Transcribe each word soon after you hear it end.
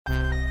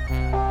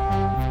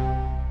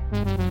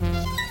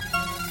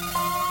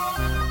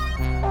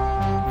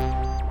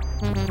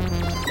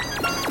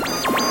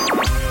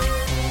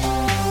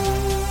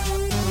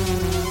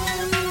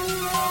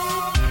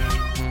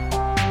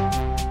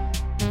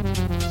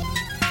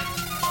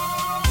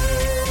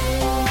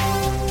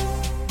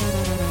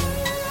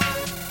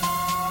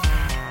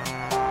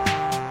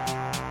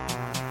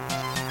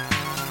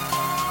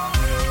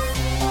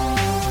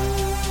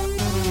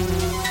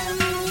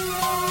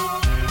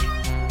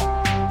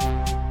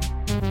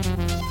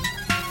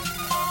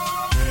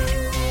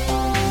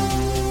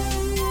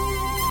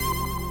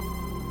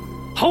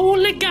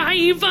Holy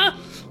Guyver,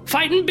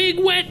 fighting big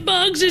wet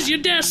bugs is your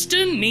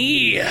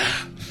destiny.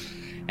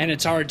 And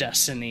it's our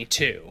destiny,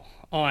 too,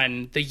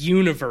 on the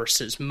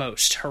universe's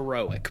most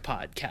heroic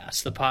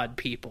podcast, The Pod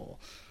People.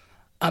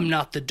 I'm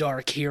not the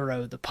dark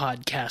hero the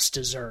podcast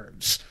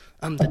deserves.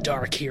 I'm the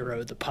dark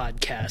hero the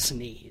podcast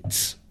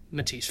needs.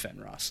 Matisse Van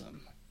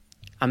Rossum.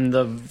 I'm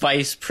the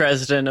vice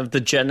president of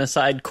the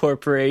Genocide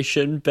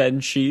Corporation,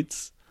 Ben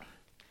Sheets.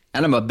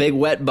 And I'm a big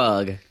wet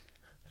bug,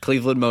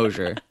 Cleveland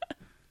Mosier.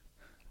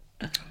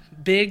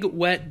 Big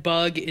Wet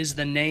Bug is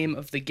the name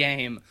of the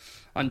game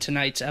on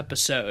tonight's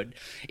episode.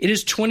 It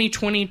is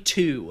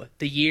 2022,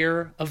 the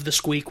year of the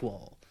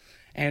Squeakquel.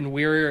 And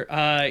we're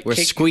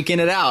squeaking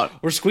it out.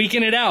 We're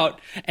squeaking it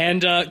out.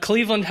 And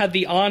Cleveland had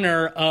the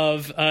honor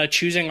of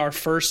choosing our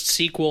first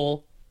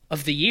sequel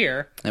of the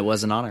year. It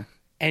was an honor.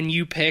 And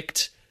you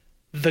picked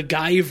The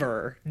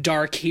Guyver,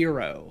 Dark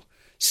Hero,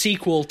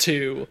 sequel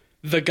to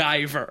The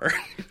Guyver.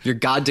 You're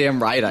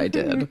goddamn right I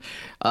did.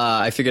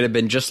 I figured it had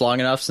been just long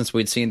enough since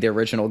we'd seen the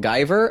original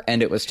Guyver,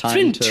 and it was time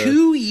It's been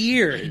 2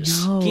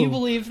 years. Can you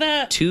believe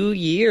that? 2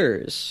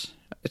 years.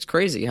 It's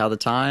crazy how the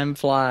time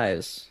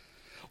flies.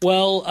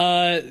 Well,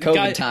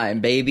 COVID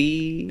time,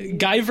 baby.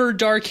 Guyver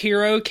Dark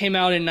Hero came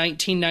out in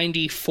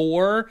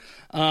 1994.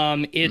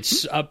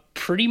 It's a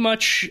pretty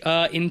much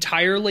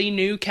entirely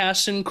new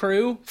cast and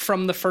crew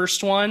from the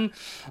first one.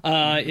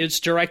 It's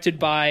directed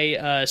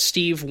by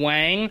Steve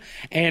Wang,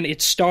 and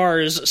it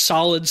stars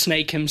Solid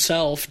Snake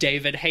himself,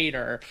 David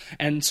Hayter,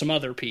 and some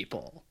other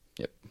people.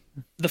 Yep.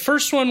 The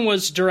first one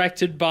was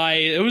directed by,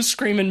 it was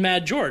Screamin'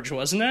 Mad George,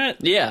 wasn't it?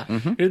 Yeah.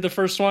 Who did the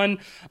first one?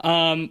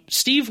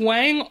 Steve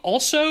Wang,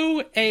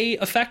 also a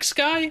effects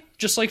guy,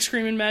 just like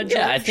Screamin' Mad George.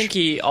 Yeah, I think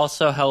he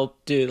also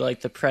helped do,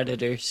 like, the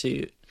Predator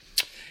suit.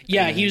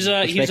 Yeah, he's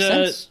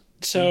sense.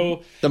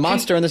 So The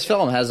monster in this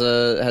film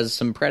has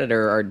some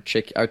Predator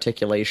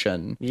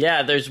articulation.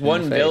 Yeah, there's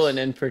one villain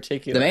in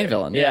particular. The main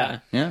villain. Yeah.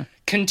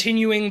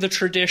 continuing the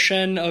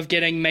tradition of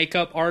getting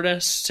makeup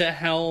artists to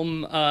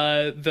helm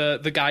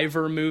the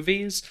Guyver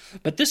movies,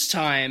 but this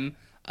time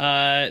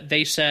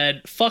they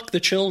said, "Fuck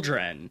the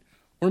children.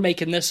 We're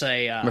making this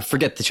a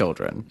forget the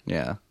children."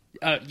 Yeah.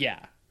 Yeah.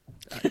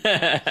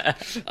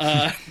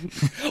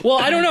 Well,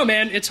 I don't know,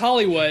 man. It's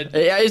Hollywood.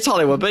 Yeah, it's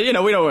Hollywood, but we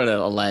don't want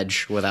to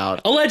allege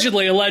without.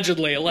 Allegedly.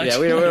 Yeah,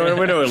 we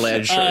don't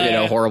allege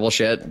horrible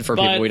shit for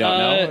people we don't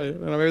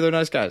know. Maybe they're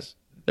nice guys.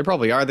 They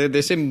probably are.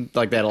 They seem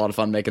like they had a lot of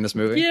fun making this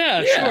movie.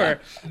 Yeah, sure.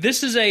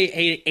 This is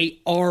a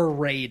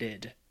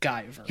R-rated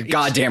Guyver. You're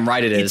goddamn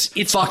right it is.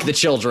 It's fuck the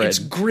children. It's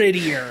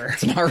grittier.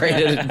 It's an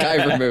R-rated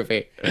Guyver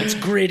movie. It's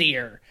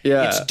grittier.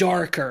 Yeah. It's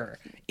darker.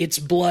 It's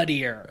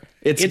bloodier.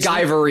 It's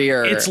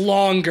Guyverier. It's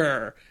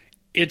longer.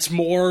 It's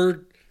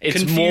more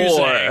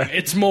confusing.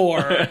 It's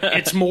more.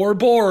 It's more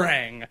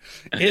boring.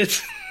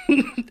 It's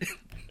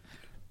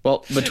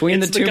Well, between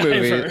the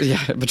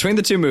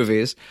It's two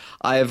movies,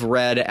 I have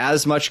read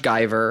as much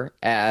Guyver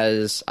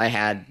as I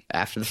had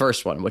after the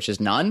first one, which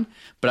is none.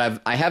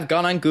 But I have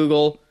gone on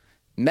Google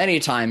many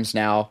times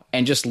now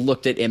and just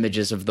looked at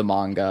images of the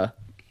manga,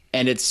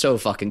 and it's so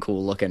fucking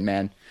cool looking,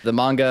 man. The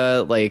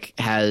manga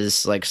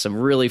has some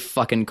really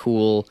fucking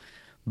cool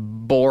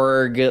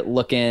Borg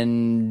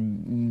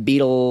looking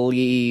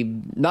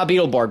not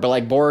Beetleborg,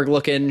 but Borg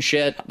looking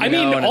shit.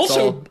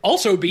 Also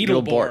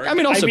Beetleborg.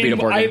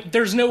 Beetleborg.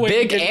 There's no way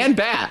big and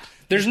bad.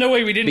 There's no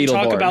way we didn't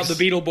talk Beetleborgs. about the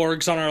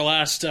Beetleborgs on our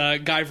last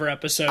Guyver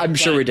episode. I'm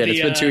sure we did.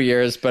 It's been 2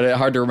 years, but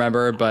hard to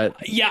remember.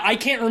 But yeah, I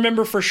can't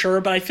remember for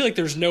sure, but I feel like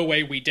there's no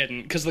way we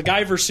didn't, because the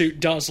Guyver suit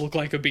does look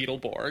like a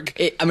Beetleborg.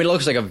 It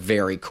looks like a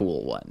very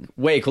cool one.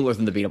 Way cooler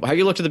than the Beetleborg. Have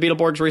you looked at the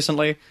Beetleborgs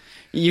recently?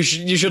 You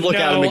should look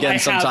at them again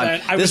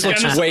sometime. This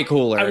looks way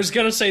cooler. I was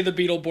going to say the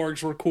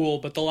Beetleborgs were cool,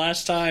 but the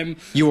last time...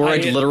 You were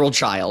a literal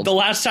child. The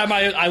last time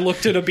I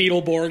looked at a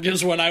Beetleborg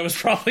is when I was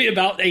probably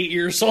about 8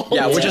 years old.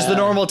 Yeah, which is the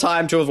normal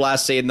time to have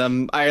last seen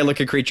them. I look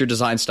at creature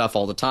design stuff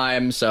all the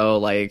time,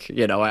 so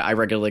I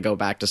regularly go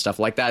back to stuff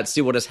like that,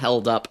 see what has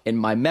held up in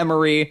my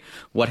memory,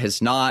 what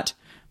has not.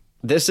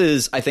 This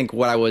is, I think,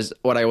 what I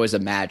always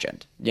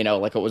imagined. It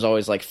was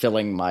always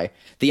the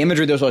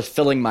imagery that was always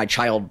filling my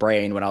child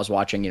brain when I was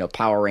watching,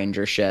 Power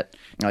Ranger shit,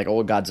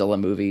 old Godzilla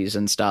movies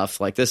and stuff.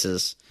 This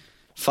is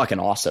fucking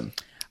awesome.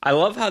 I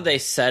love how they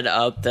set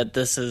up that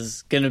this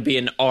is going to be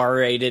an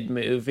R-rated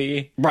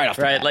movie. Right off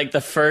the bat.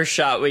 The first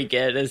shot we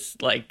get is,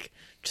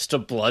 just a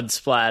blood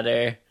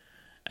splatter.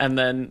 And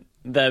then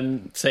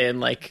them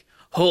saying,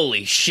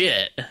 holy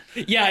shit.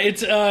 Yeah,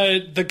 it's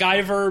the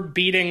Guyver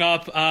beating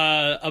up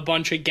a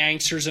bunch of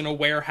gangsters in a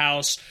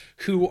warehouse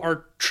who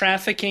are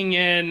trafficking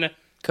in...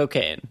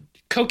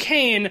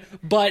 Cocaine,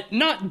 but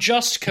not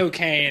just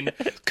cocaine.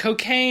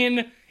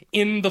 Cocaine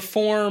in the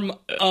form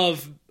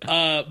of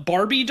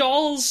Barbie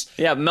dolls.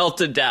 Yeah,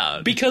 melted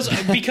down. Because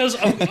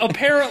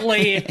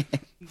apparently...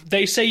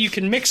 They say you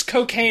can mix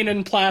cocaine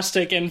and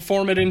plastic and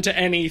form it into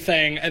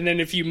anything, and then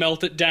if you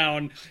melt it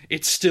down,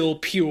 it's still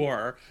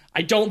pure.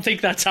 I don't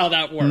think that's how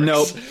that works.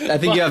 Nope. I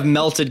think you have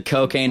melted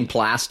cocaine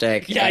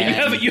plastic. Yeah,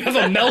 and you have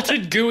a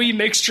melted gooey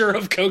mixture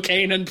of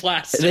cocaine and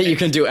plastic. that you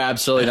can do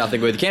absolutely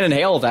nothing with. You can't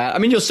inhale that. I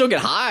mean, you'll still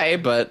get high,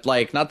 but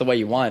like not the way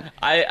you want.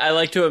 I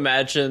like to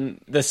imagine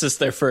this is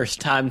their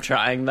first time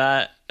trying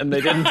that, and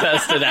they didn't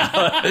test it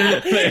out.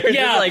 They were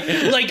Yeah,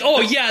 just like,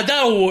 oh yeah,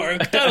 that'll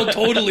work. That'll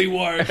totally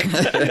work.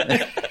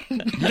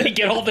 They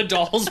get all the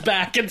dolls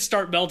back and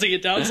start melting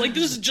it down. It's like,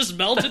 this is just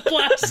melted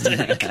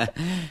plastic.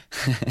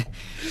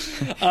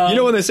 You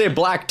know when they say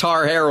black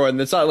tar heroin,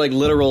 it's not like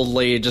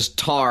literally just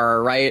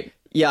tar, right?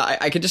 Yeah,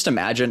 I could just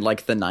imagine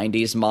like the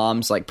 90s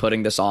moms like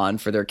putting this on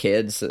for their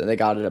kids. They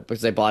got it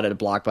because they bought it at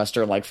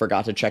Blockbuster and like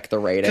forgot to check the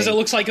rating. Because it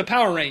looks like a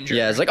Power Ranger.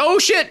 Yeah, it's like, oh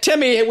shit,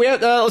 Timmy, we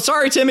have,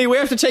 sorry, Timmy, we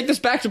have to take this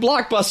back to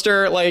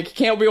Blockbuster. Like,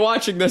 can't be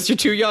watching this. You're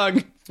too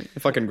young.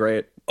 Fucking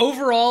great.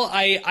 Overall,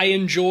 I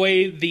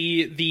enjoy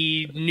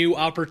the new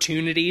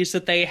opportunities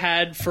that they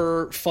had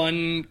for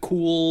fun,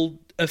 cool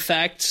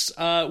effects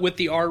with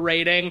the R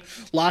rating.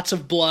 Lots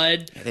of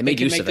blood. They made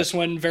could use make of this it.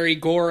 one very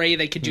gory.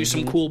 They could do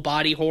some cool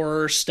body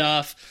horror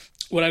stuff.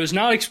 What I was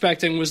not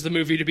expecting was the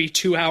movie to be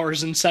 2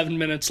 hours and 7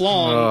 minutes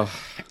long,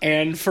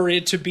 and for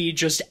it to be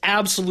just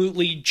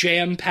absolutely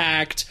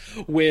jam-packed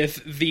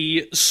with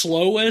the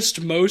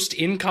slowest, most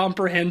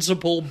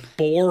incomprehensible,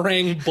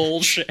 boring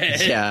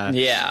bullshit.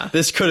 Yeah.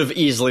 This could have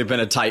easily been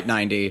a tight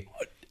 90.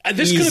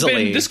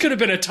 This could have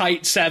been a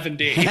tight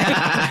 70.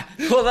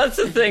 Well, that's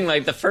the thing.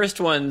 Like, the first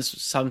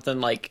one's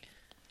something like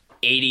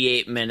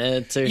 88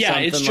 minutes or something like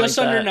that. Yeah, it's just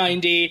under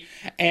 90,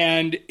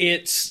 and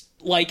it's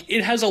like,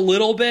 it has a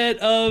little bit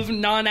of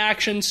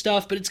non-action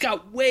stuff, but it's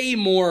got way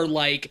more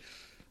like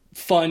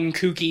fun,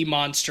 kooky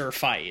monster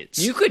fights.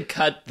 You could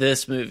cut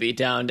this movie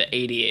down to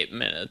 88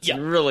 minutes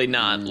and really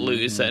not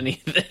lose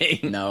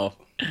anything.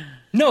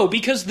 No,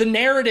 because the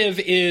narrative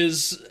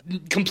is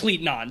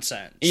complete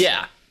nonsense.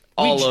 Yeah.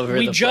 All over the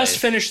place. We just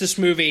finished this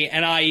movie,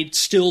 and I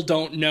still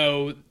don't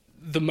know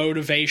the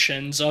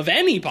motivations of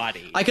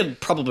anybody. I could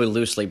probably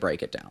loosely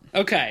break it down.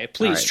 Okay,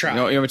 please Right. try.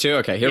 You want me to?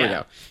 Okay, here we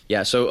go.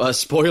 Yeah, so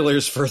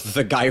spoilers for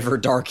the Guyver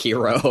Dark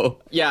Hero.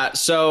 Yeah,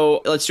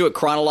 so let's do it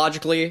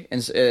chronologically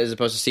as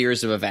opposed to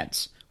series of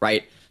events,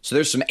 right? So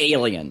there's some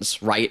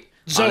aliens, right?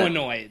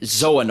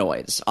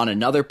 Zoonoids on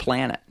another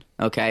planet,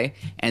 okay?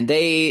 And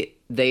they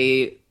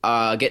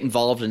get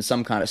involved in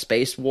some kind of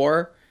space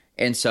war,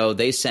 and so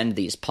they send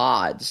these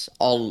pods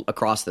all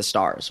across the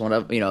stars.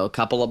 A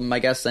couple of them, I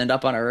guess, end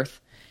up on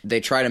Earth. They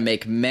try to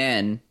make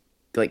men,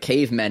 like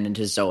cavemen,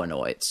 into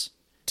zoonoids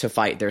to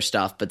fight their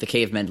stuff, but the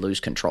cavemen lose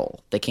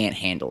control. They can't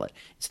handle it.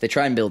 So they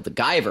try and build the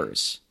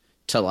Guyvers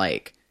to,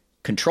 like,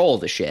 control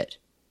the shit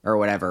or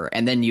whatever,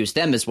 and then use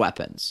them as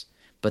weapons.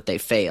 But they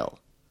fail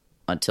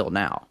until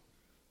now,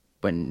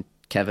 when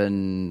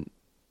Kevin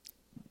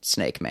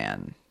Snake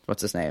Man,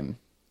 what's his name?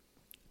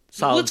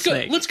 Solid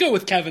Snake. Let's go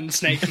with Kevin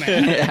Snake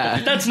Man.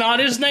 That's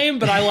not his name,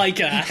 but I like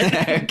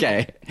that.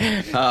 Okay.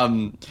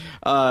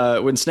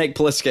 When Snake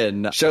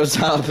Plissken shows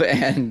up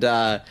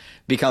and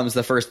becomes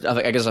the first,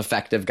 I guess,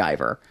 effective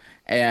Guyver.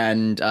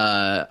 And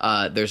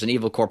there's an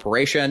evil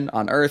corporation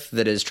on Earth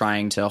that is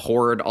trying to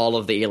hoard all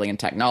of the alien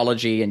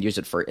technology and use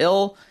it for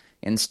ill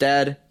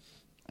instead.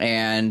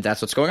 And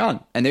that's what's going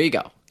on. And there you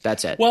go.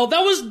 That's it. Well,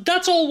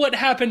 that's all what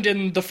happened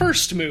in the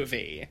first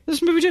movie.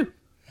 This movie too.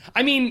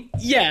 I mean,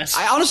 yes.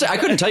 I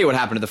couldn't tell you what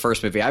happened to the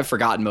first movie. I've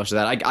forgotten most of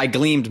that. I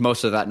gleaned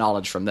most of that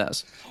knowledge from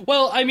this.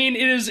 Well, I mean,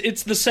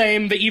 it's the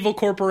same. The evil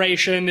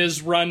corporation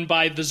is run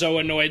by the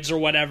Zoonoids or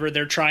whatever.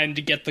 They're trying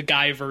to get the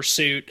Guyver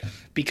suit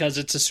because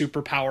it's a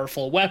super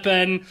powerful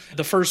weapon.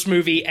 The first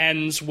movie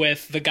ends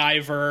with the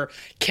Guyver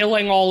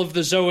killing all of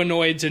the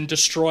Zoonoids and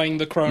destroying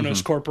the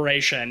Kronos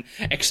Corporation.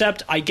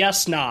 Except, I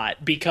guess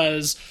not,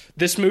 because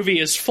this movie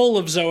is full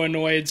of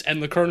Zoonoids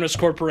and the Kronos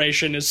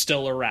Corporation is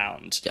still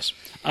around. Yes.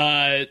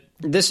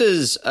 This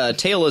is a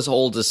tale as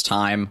old as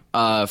time.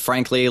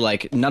 Frankly,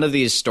 like, none of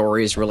these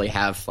stories really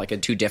have like a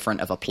too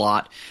different of a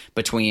plot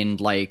between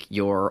like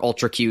your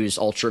Ultra Qs,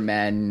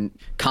 Ultramen,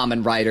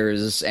 Kamen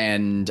Riders,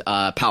 and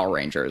Power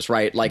Rangers,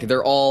 right? Like,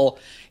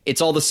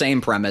 it's all the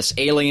same premise.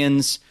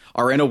 Aliens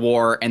are in a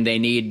war and they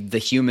need the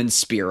human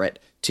spirit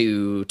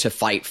to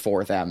fight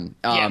for them.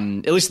 At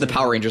least in the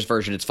Power Rangers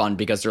version, it's fun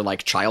because they're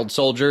like child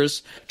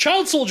soldiers.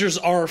 Child soldiers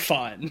are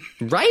fun.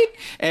 Right?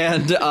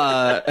 And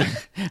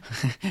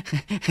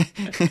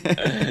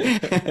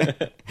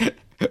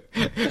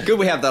good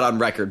we have that on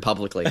record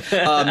publicly.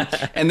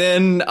 And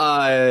then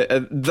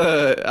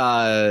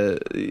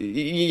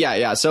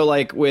so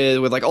like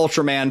with like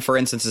Ultraman, for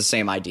instance, it's the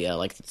same idea.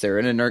 Like, they're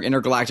in an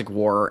intergalactic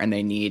war and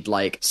they need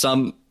like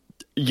some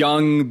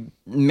young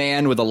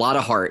man with a lot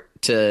of heart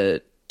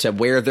to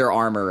wear their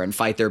armor and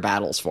fight their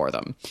battles for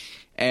them.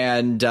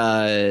 And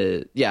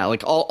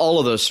like all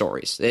of those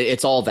stories,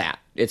 it's all that.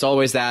 It's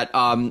always that.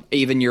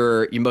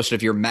 Even most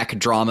of your mech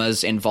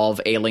dramas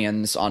involve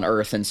aliens on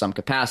Earth in some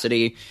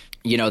capacity,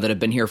 that have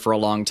been here for a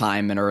long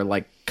time and are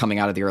like coming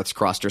out of the Earth's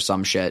crust or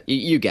some shit.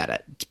 You get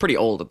it. It's pretty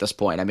old at this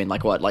point. I mean,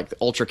 like what? Like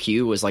Ultra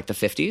Q was like the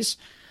 50s,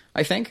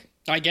 I think.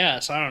 I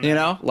guess. I don't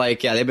know.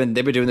 Like, yeah, they've been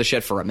doing this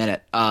shit for a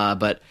minute.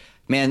 But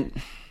man,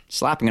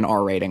 Slapping an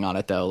R rating on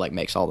it, though, like,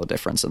 makes all the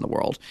difference in the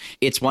world.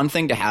 It's one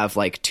thing to have,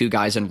 like, two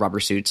guys in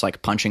rubber suits,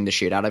 like, punching the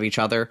shit out of each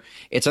other.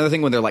 It's another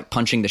thing when they're, like,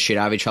 punching the shit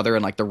out of each other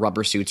and, like, the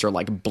rubber suits are,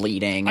 like,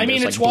 bleeding. And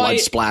there's, like, blood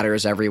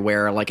splatters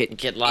everywhere. Like, it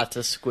Get lots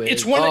of squid.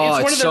 It's one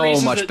of the so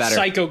reasons much that better.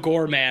 Psycho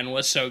Gorman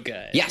was so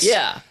good. Yes.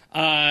 Yeah.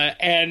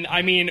 And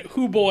I mean,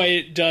 who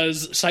boy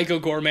does Psycho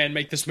Gorman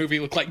make this movie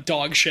look like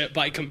dog shit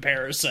by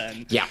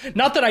comparison? Yeah.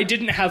 Not that I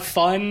didn't have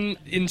fun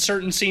in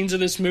certain scenes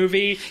of this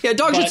movie. Yeah,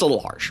 dog but shit's a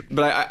little harsh,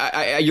 but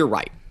I you're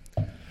right.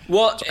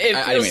 Well, it I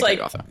didn't feels mean to like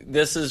cut you off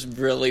this is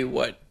really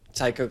what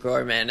Psycho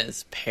Gorman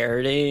is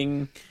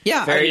parodying.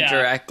 Yeah. very Yeah.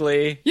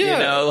 directly. Yeah.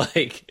 You know,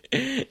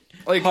 like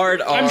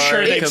hard R. I'm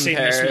sure they've seen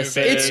this movie.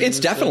 comparisons. It's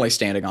definitely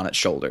standing on its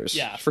shoulders.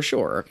 Yeah. For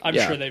sure. I'm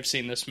Yeah. sure they've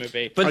seen this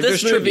movie. But Like,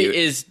 this there's movie tribute.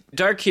 is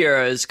Dark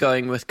Hero is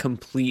going with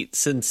complete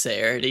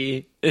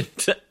sincerity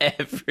into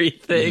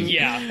everything.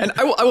 yeah. And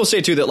I will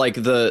say, too, that, like,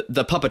 the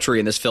puppetry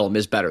in this film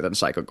is better than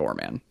Psycho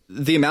Gorman.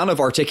 The amount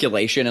of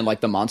articulation in, like,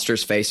 the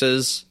monsters'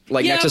 faces,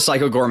 like, Yeah. next to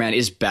Psycho Gorman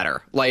is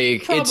better.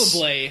 Like,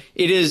 Probably.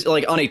 it is,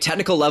 like, on a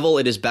technical level,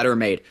 it is better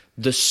made.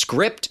 The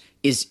script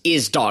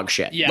is dog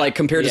shit. Yeah. Like,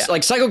 compared Yeah. to,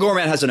 like, Psycho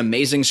Gorman has an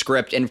amazing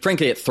script, and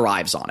frankly, it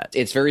thrives on it.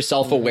 It's very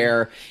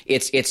self-aware.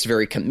 It's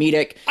very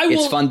comedic.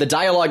 It's fun. The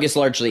dialogue is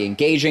largely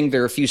engaging.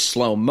 There are a few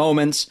slow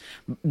moments.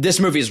 This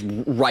movie is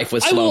rife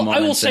with slow moments.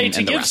 I will say, and to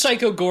the give rest.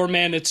 Psycho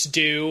Gorman its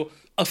due,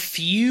 a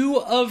few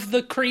of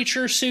the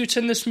creature suits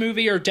in this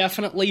movie are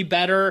definitely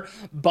better,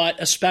 but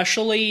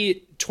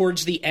especially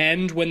towards the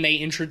end when they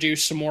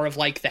introduce some more of,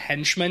 like, the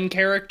henchmen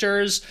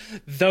characters,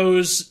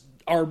 those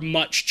are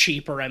much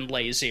cheaper and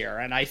lazier,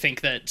 and I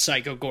think that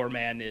Psycho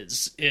Gorman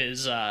is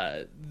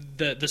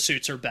the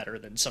suits are better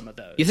than some of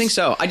those. You think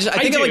so? I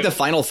think of, like, do. the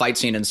final fight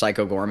scene in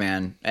Psycho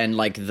Gorman and,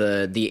 like,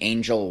 the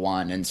angel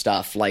one and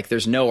stuff. Like,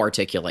 there's no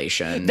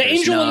articulation. The There's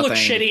angel one looks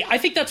nothing. shitty. I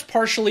think that's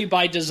partially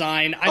by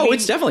design. I mean,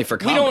 It's definitely for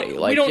comedy.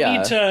 We don't yeah.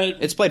 need to.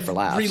 It's played for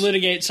laughs.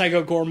 Relitigate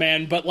Psycho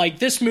Gorman, but, like,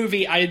 this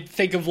movie, I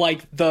think of,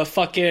 like, the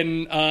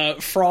fucking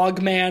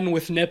frog man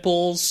with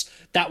nipples.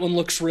 That one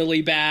looks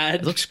really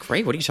bad. It looks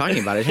great. What are you talking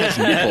about? It has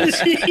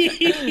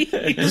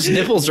nipples. Those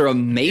nipples are It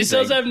amazing.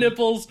 does have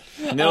nipples.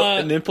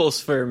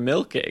 Nipples for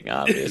milking,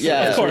 obviously.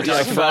 Yeah, Of course.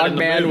 a frog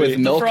man with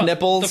milk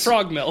nipples. The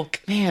frog milk.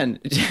 Man,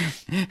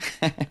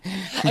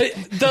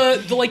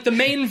 The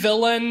main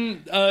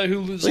villain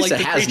who's least like it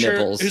the has creature,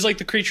 nipples. who's like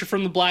the creature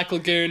from the Black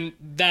Lagoon.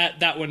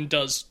 That one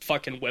does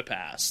fucking whip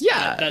ass.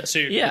 Yeah. that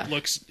suit Yeah.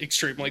 looks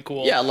extremely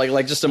cool. yeah,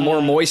 like just a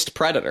more moist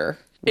predator.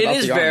 It without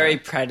is the armor. very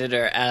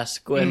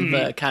Predator-esque with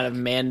the kind of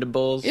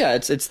mandibles. Yeah,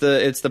 it's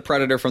the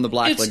predator from the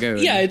Black Lagoon.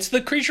 Yeah, it's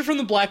the creature from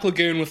the Black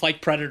Lagoon with,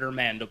 like, predator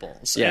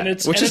mandibles. Yeah, and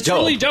it's which and is it's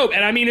really dope. dope.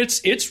 And I mean,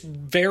 it's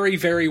very,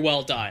 very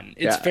well done.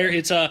 It's Yeah.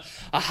 it's a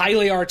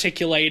highly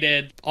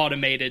articulated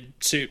automated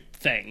suit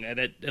thing, and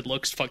it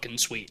looks fucking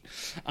sweet.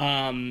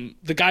 The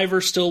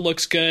Guyver still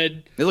looks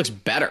good. It looks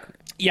better.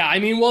 Yeah, I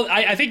mean, well,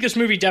 I think this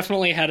movie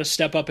definitely had a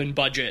step up in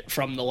budget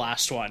from the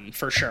last one,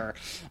 for sure.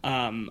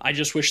 I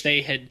just wish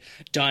they had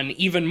done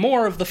even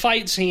more of the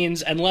fight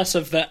scenes and less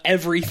of the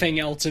everything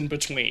else in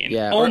between.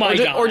 Yeah. Oh my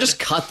God. god. Or just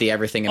cut the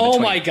everything in Oh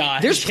between. my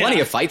God, There's plenty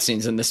yeah. of fight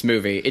scenes in this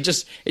movie. It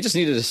just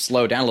needed to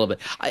slow down a little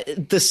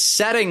bit. The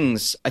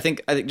settings, I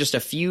think just a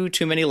few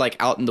too many, like,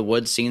 out in the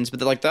woods scenes, but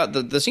like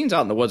the scenes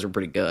out in the woods are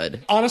pretty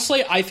good.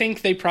 Honestly, I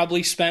think they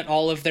probably spent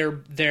all of their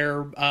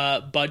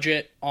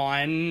budget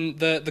on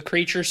the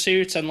creature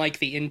suits and, like,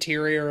 the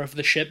interior of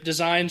the ship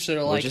design. So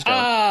they're like, is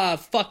dope.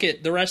 fuck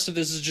it. The rest of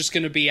this is just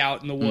going to be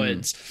out in the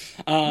woods.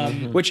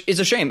 Which is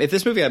a shame. If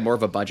this movie had more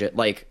of a budget,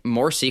 like,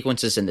 more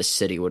sequences in the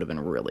city would have been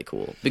really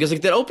cool. Because,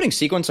 like, that opening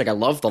sequence, like, I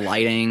love the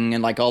lighting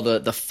and, like, all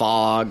the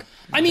fog.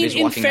 I that mean, he's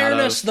in walking out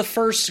fairness, of. the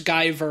first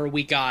Guyver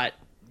we got,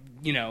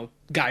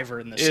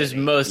 Guyver in the It city. was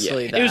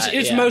mostly Yeah. that. It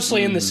was yeah.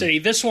 mostly in the city.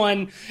 This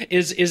one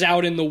is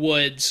out in the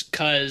woods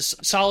because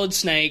Solid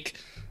Snake,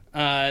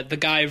 the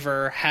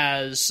Guyver,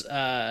 has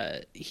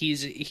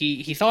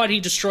he thought he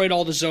destroyed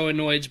all the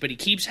Zoonoids, but he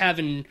keeps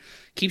having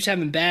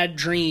bad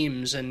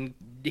dreams, and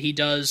he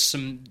does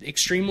some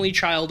extremely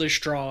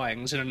childish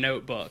drawings in a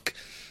notebook.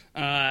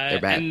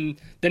 bad. And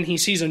then he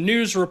sees a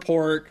news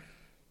report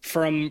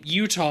from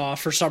Utah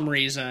for some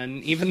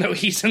reason, even though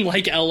he's in,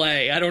 like,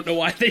 LA. I don't know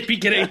why they'd be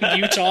getting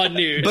Utah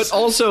news. But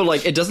also,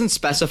 like, it doesn't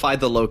specify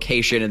the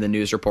location in the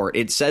news report.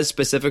 It says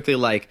specifically,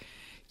 like,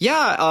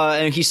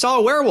 and he saw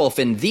a werewolf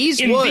in these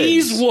in woods.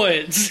 these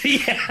woods.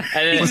 Yeah.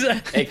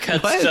 And it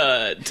cuts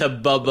to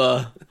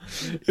Bubba.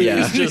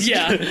 Yeah. Just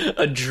Yeah.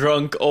 a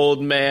drunk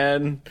old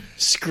man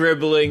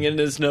scribbling in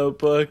his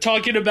notebook.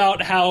 Talking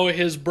about how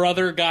his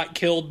brother got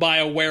killed by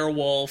a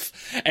werewolf,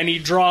 and he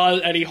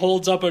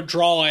holds up a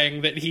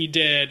drawing that he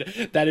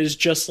did that is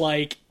just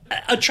like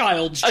a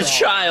child's drawing. A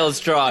child's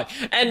drawing.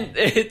 And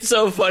it's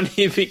so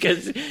funny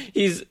because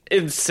he's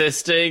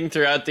insisting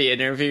throughout the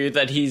interview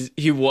that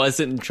he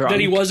wasn't drunk. That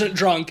he wasn't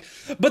drunk.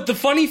 But the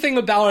funny thing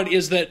about it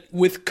is that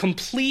with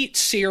complete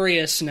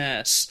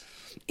seriousness,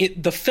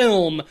 the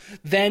film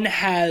then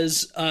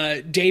has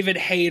David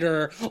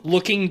Hayter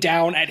looking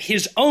down at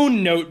his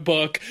own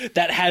notebook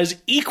that has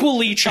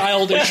equally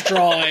childish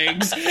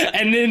drawings,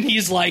 and then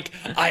he's like,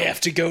 I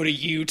have to go to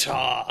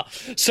Utah.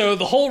 So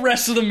the whole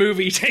rest of the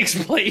movie takes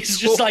place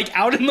just like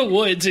out in the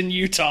woods in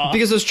Utah.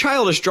 Because those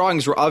childish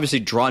drawings were obviously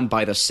drawn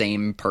by the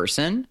same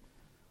person.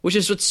 Which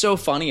is what's so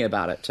funny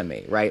about it to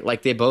me, right?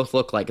 Like, they both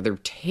look like they're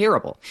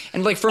terrible.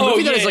 And, like, for a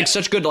movie that is, like,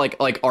 such good,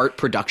 like art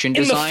production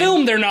design. In the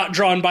film, they're not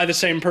drawn by the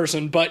same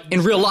person, but...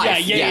 In real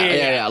life.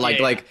 Yeah.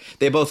 Like,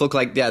 they both look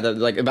like,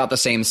 like, about the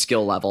same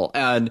skill level.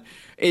 And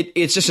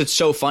it's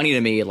so funny to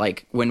me,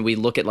 like, when we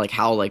look at, like,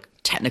 how, like,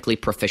 technically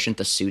proficient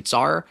the suits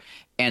are.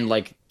 And,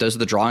 like, those are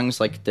the drawings,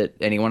 like, that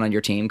anyone on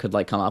your team could,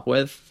 like, come up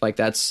with. Like,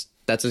 that's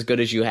as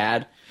good as you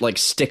had. Like,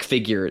 stick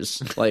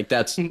figures. Like,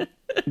 that's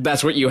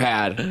what you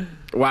had.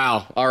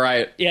 Wow. All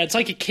right. Yeah, it's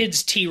like a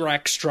kid's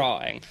T-Rex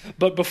drawing.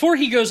 But before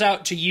he goes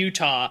out to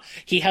Utah,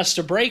 he has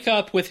to break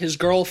up with his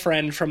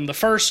girlfriend from the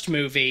first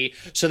movie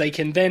so they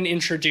can then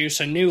introduce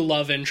a new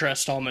love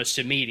interest almost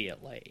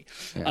immediately.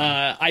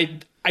 Yeah.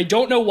 I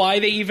don't know why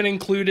they even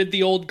included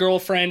the old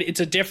girlfriend. It's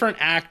a different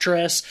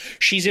actress.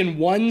 She's in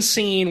one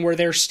scene where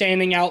they're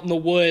standing out in the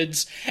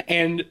woods,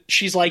 and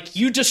she's like,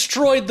 you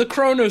destroyed the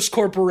Kronos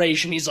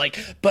Corporation. He's like,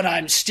 but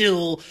I'm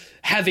still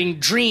having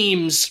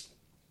dreams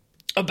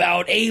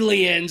about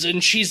aliens.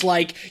 And she's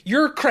like,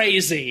 you're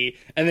crazy.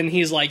 And then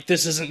he's like,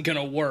 this isn't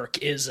gonna work,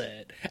 is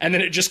it? And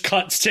then it just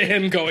cuts to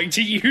him going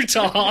to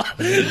Utah.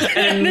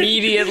 And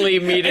immediately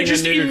meeting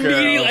a new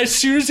girl. As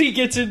soon as he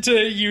gets into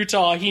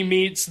Utah, he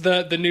meets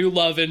the new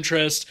love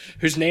interest,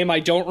 whose name I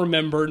don't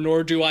remember,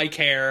 nor do I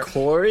care.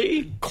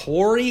 Corey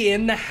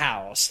in the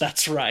house.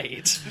 That's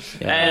right.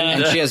 Yeah.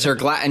 And she has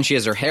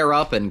her hair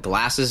up and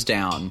glasses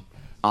down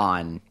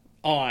on.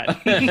 And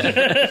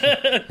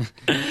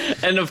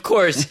of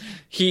course,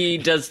 he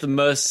does the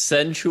most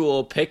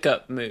sensual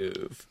pickup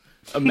move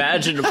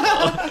imaginable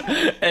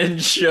and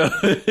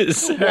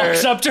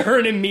walks up to her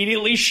and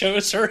immediately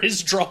shows her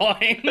his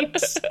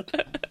drawings.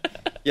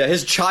 Yeah,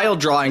 his child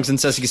drawings, and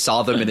says he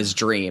saw them in his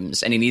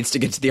dreams and he needs to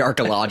get to the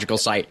archaeological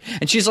site.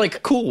 And she's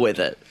like, cool with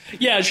it.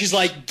 Yeah, she's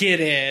like, get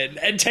in,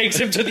 and takes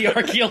him to the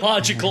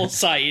archaeological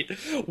site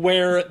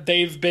where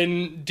they've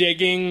been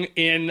digging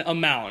in a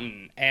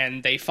mountain,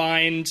 and they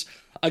find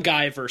a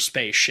Guyver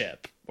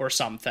spaceship or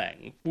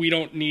something. We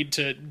don't need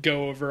to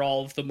go over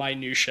all of the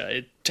minutia.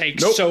 It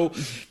takes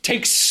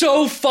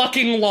so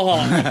fucking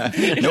long.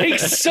 It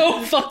takes so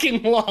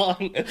fucking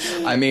long.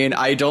 I mean,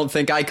 I don't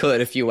think I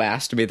could if you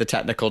asked me the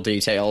technical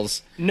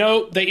details.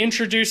 No, they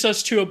introduce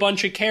us to a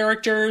bunch of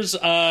characters.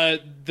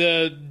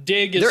 The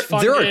dig is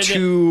funded. There are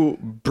two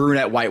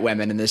brunette white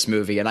women in this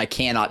movie, and I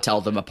cannot tell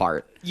them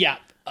apart. Yeah.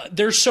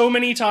 There's so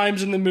many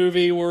times in the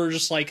movie where we're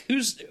just like, who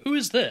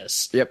is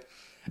this? Yep.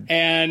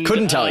 And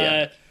couldn't tell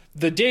you.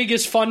 The dig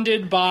is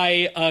funded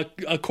by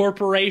a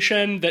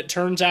corporation that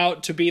turns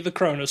out to be the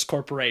Kronos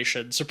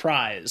Corporation.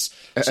 Surprise.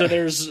 So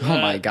there's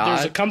my God.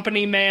 There's a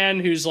company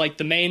man who's like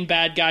the main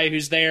bad guy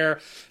who's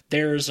there.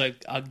 There's a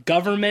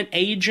government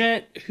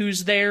agent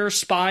who's there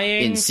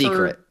spying in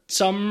secret.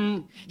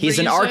 He's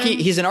an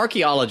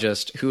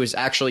archaeologist who is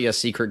actually a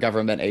secret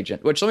government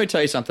agent. Which, let me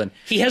tell you something.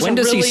 When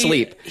does he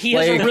sleep? He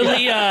has a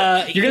really.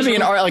 You're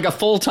gonna be a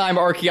full-time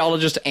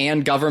archaeologist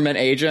and government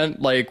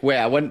agent. Like,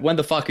 when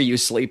the fuck are you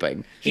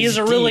sleeping? He's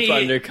deep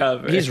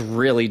undercover. He's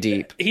really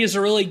deep. He has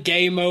a really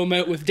gay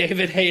moment with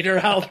David Hayter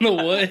out in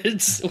the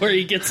woods where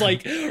he gets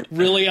like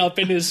really up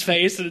in his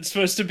face, and it's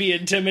supposed to be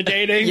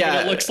intimidating. Yeah,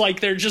 but it looks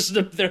like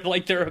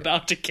they're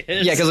about to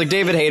kiss. Yeah, because like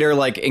David Hayter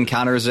like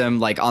encounters him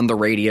like on the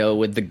radio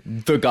with the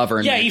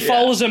government. Yeah, he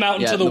follows him out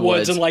into the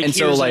woods and like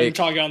hears him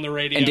talking on the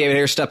radio. And David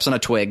Hayter steps on a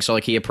twig, so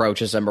like he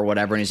approaches him or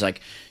whatever, and he's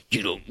like,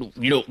 you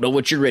don't know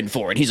what you're in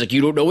for. And he's like,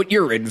 you don't know what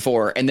you're in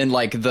for. And then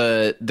like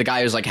the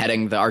guy who's like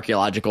heading the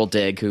archaeological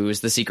dig, who's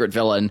the secret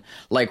villain,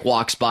 like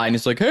walks by and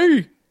he's like,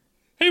 hey,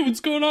 what's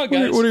going on,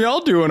 guys? What are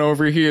y'all doing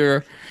over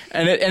here?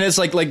 And it's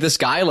like this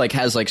guy like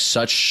has like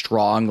such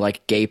strong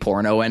like gay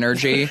porno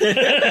energy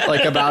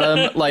like about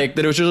him, like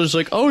that it was just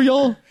like, oh,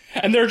 y'all.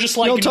 And they're just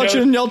like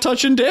y'all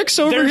touching dicks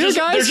over here,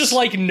 guys. They're just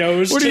like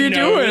nose to nose. What are you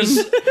doing?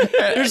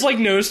 There's like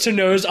nose to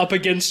nose up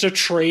against a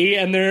tree,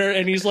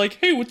 and he's like,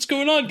 "Hey, what's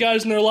going on,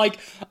 guys?" And they're like,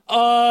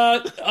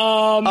 not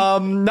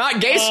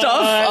gay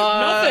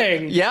stuff.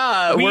 Nothing.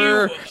 Yeah,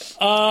 we're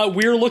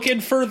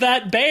looking for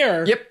that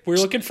bear. Yep, we're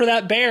looking for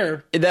that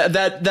bear.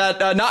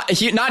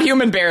 Not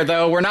human bear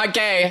though. We're not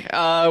gay.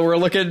 We're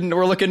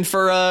looking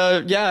for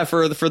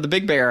for the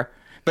big bear.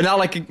 But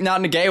not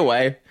in a gay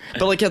way.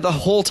 But like the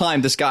whole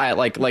time, this guy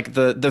like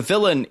the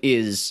villain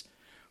is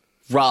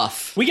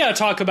rough. We gotta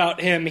talk about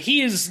him.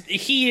 He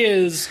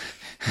is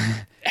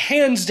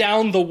hands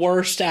down the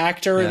worst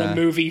actor in a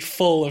movie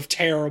full of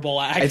terrible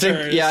actors.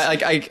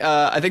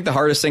 I think the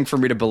hardest thing for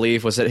me to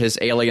believe was that his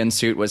alien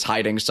suit was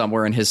hiding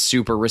somewhere in his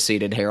super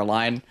receded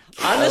hairline.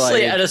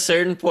 Honestly, at a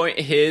certain point,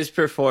 his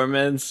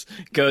performance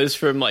goes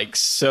from like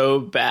so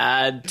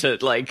bad to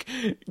like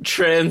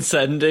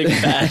transcending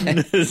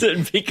badness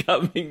and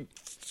becoming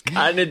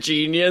kind of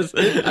genius.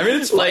 I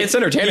mean, it's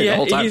entertaining the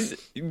whole time.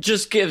 He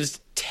just gives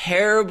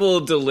terrible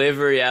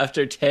delivery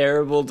after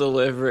terrible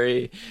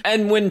delivery.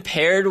 And when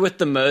paired with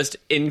the most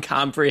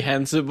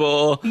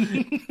incomprehensible,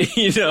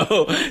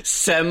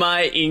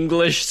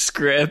 semi-English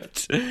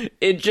script,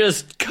 it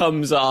just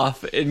comes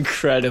off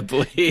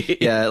incredibly.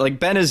 Yeah, like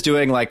Ben is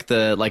doing like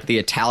the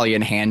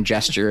Italian hand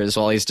gestures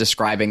while he's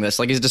describing this.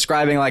 Like he's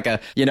describing like a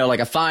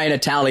fine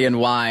Italian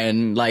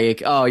wine.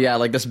 Like, oh yeah,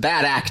 like this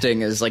bad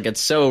acting is like,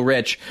 it's so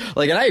rich.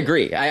 Like, and I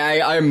agree.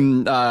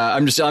 I'm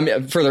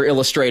further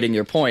illustrating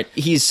your point.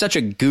 He's such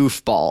a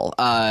goofball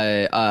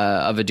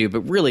of a dude, but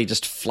really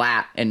just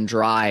flat and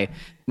dry,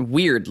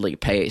 weirdly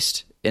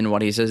paced in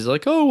what he says. He's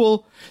like,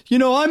 oh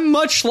well, I'm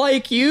much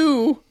like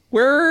you.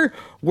 We're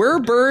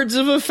birds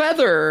of a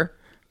feather.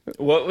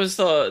 What was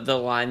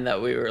the line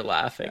that we were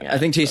laughing at? I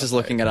think Chase is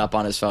looking it up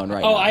on his phone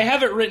right now. Oh, I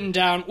have it written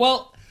down.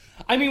 Well,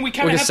 I mean, we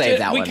kind of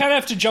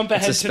have to jump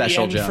ahead to the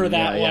end for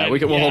that one.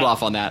 We'll hold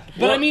off on that.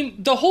 But I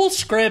mean, the whole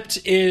script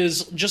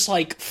is just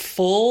like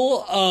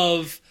full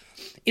of.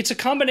 It's a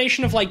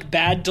combination of like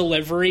bad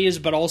deliveries,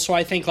 but also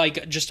I think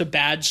like just a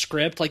bad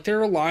script. Like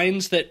there are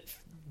lines that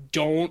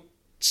don't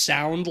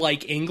sound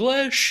like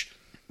English.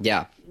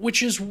 Yeah,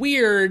 which is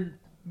weird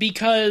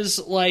because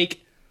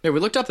like. Yeah, we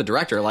looked up the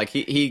director. Like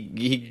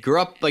he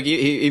grew up like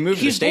he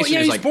moved to the States. He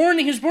was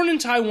born in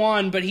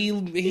Taiwan, but he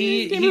moved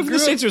to the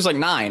States when he was like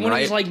 9, when right?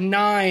 He was like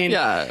 9.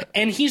 Yeah,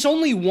 and he's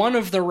only one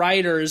of the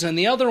writers, and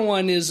the other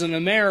one is an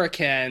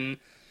American.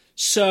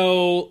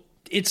 So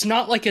it's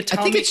not like a Tommy.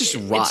 I think it's just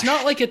rushed. It's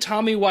not like a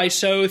Tommy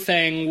Wiseau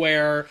thing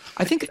where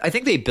I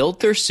think they built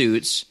their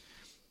suits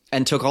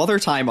and took all their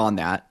time on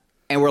that.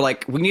 And we're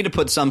like, we need to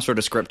put some sort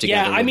of script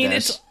together. Yeah, I mean,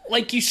 this. it's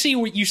like you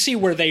see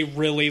where they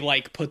really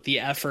like put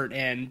the effort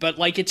in, but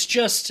like it's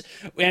just,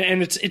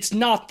 and it's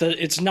not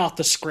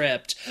the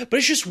script, but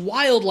it's just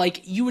wild.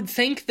 Like you would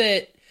think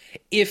that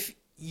if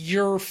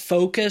you're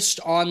focused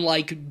on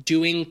like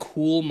doing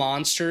cool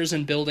monsters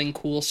and building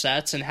cool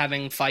sets and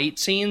having fight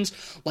scenes,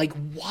 like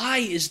why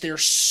is there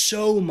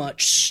so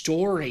much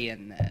story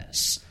in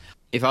this?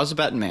 If I was a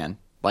betting man,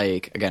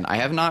 like again, I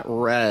have not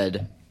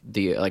read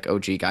the like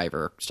OG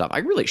Guyver stuff. I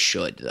really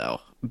should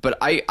though, but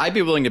I'd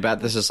be willing to bet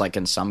this is like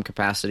in some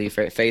capacity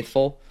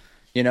faithful,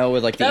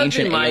 with like the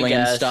ancient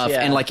alien stuff,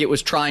 and like it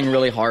was trying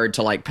really hard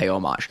to like pay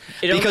homage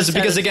because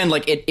again,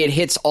 like it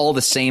hits all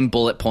the same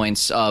bullet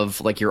points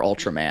of like your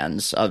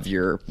Ultramans, of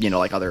your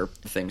like other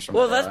things from.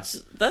 Well,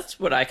 that's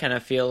what I kind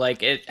of feel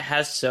like. It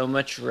has so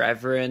much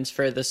reverence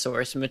for the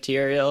source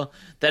material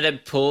that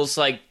it pulls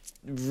like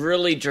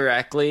really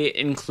directly,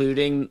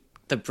 including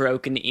the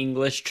broken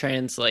English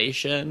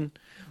translation,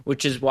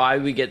 which is why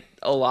we get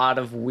a lot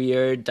of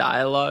weird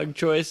dialogue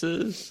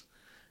choices.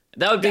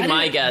 That would be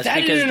my guess.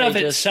 That in and of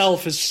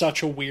itself is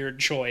such a weird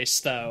choice,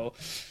 though.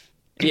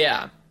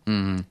 Yeah.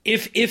 Mm-hmm.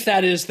 If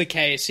that is the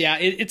case, yeah,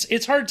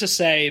 it's hard to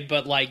say,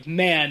 but like,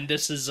 man,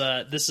 this is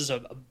a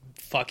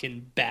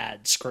fucking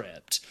bad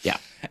script. Yeah,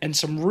 and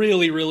some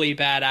really, really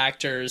bad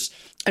actors.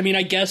 I mean,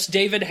 I guess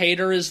David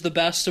Hayter is the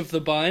best of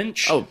the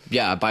bunch. Oh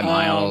yeah, by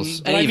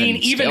miles. But I mean,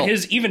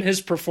 even his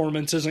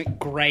performance isn't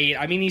great.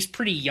 I mean, he's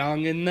pretty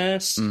young in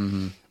this.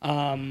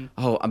 Mm-hmm.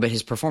 But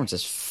his performance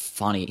is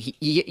funny.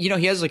 He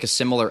has like a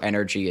similar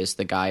energy as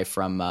the guy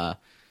from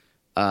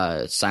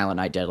Silent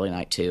Night, Deadly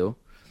Night 2.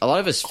 A lot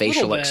of his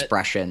facial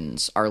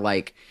expressions are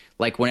like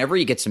whenever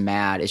he gets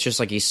mad, it's just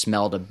like he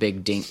smelled a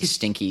big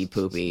stinky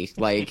poopy.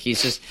 Like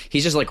he's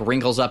just like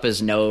wrinkles up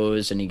his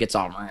nose and he gets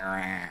all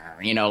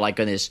like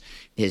when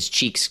his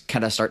cheeks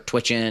kind of start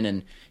twitching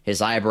and his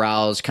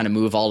eyebrows kind of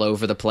move all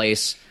over the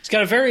place. He's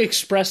got a very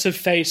expressive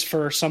face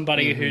for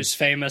somebody who's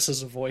famous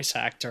as a voice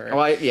actor.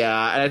 Well,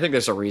 and I think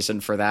there's a reason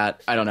for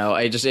that. I don't know.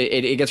 It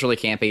gets really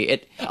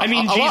campy.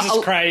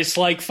 Jesus Christ,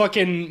 like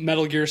fucking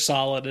Metal Gear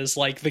Solid is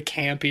like the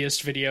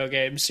campiest video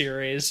game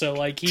series. So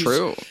like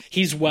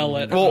he's well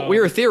at home. We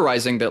were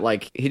theorizing that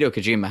like Hideo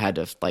Kojima had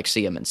to like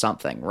see him in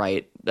something,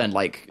 right? And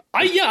like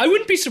I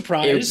wouldn't be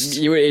surprised.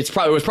 It was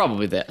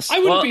probably this. I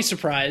wouldn't be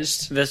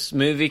surprised. This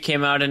movie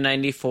came out in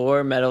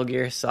 94. Metal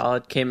Gear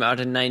Solid came out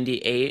in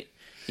 98.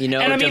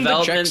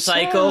 Development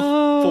cycle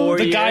 4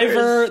 years.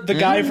 The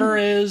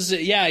Guyver is the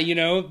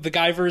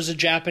Guyver is a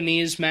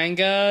Japanese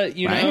manga.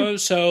 Know,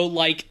 so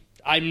like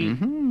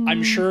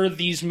I'm sure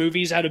these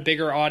movies had a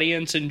bigger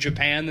audience in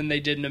Japan than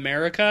they did in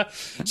America.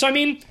 So I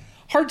mean,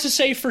 hard to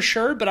say for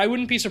sure, but I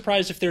wouldn't be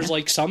surprised if there's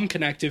like some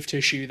connective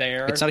tissue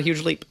there. It's not a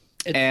huge leap.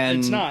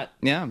 It's not.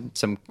 Yeah,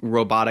 some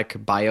robotic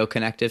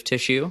bioconnective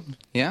tissue.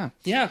 Yeah.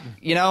 Yeah.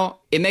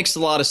 It makes a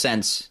lot of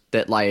sense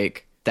that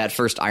like that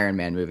first Iron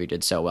Man movie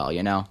did so well,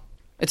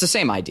 It's the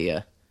same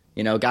idea.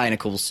 Guy in a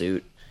cool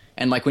suit.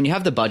 And like when you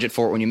have the budget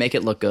for it, when you make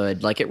it look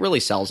good, like it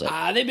really sells it.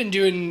 They've been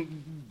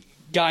doing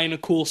guy in a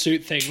cool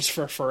suit things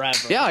for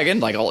forever. Yeah, again,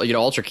 like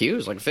Ultra Q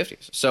is like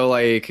 50s. So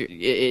like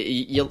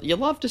you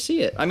love to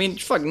see it. I mean,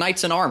 fuck,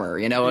 Knights in Armor,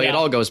 it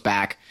all goes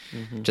back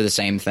to the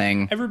same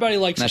thing. Everybody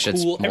likes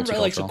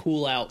a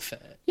cool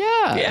outfit.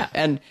 Yeah.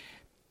 And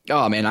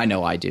oh man, I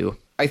know I do.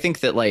 I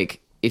think that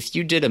like if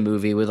you did a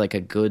movie with like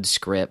a good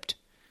script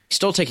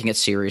still taking it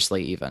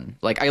seriously even.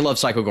 Like I love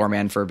Psycho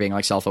Goreman for being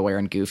like self-aware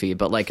and goofy,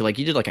 but like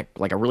you did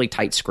like a really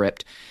tight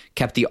script,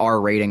 kept the R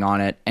rating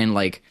on it, and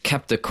like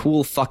kept the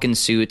cool fucking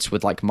suits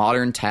with like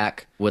modern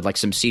tech with like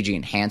some CG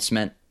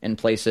enhancement in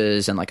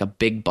places and like a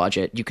big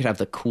budget. You could have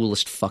the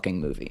coolest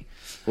fucking movie.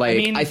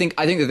 Like I think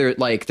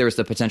that there's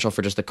the potential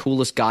for just the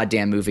coolest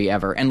goddamn movie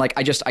ever. And like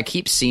I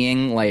keep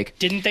seeing like,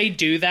 didn't they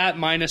do that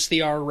minus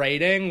the R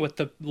rating with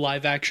the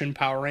live action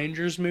Power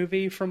Rangers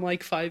movie from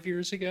like 5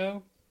 years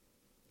ago?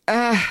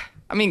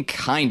 I mean,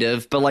 kind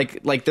of, but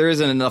like there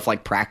isn't enough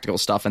like practical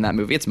stuff in that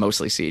movie. It's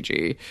mostly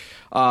CG.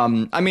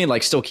 I mean,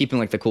 like still keeping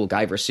like the cool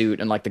Guyver suit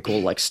and like the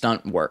cool like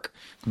stunt work,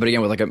 but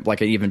again with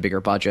like an even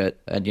bigger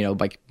budget and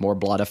like more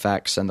blood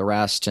effects and the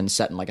rest, and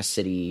set in like a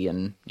city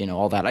and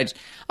all that.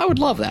 I would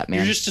love that, man.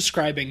 You're just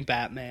describing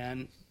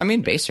Batman. I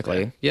mean,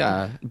 basically,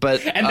 yeah.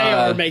 But and they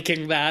are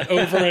making that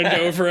over and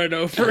over and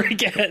over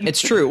again.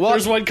 It's true. Well,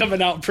 there's one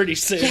coming out pretty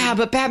soon. Yeah,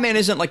 but Batman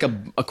isn't like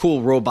a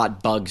cool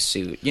robot bug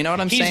suit. You know what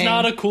I'm saying? He's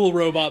not a cool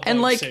robot bug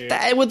and like suit.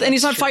 And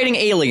he's not fighting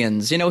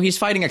aliens. He's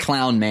fighting a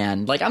clown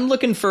man. Like I'm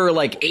looking for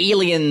like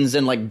aliens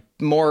and like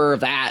more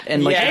of that.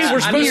 And like hey,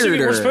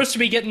 we're supposed to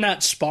be getting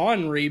that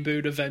Spawn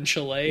reboot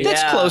eventually.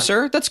 That's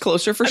closer. That's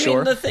closer for sure. I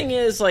mean, the thing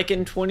is, like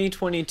in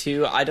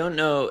 2022, I don't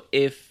know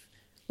if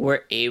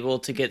we're able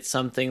to get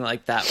something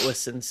like that with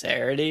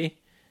sincerity.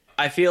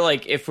 I feel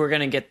like if we're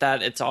going to get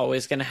that, it's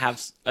always going to have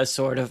a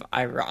sort of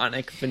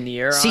ironic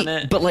veneer on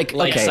it. But like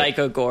okay.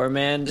 Psycho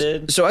Goreman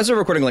did. So as of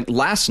recording, like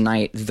last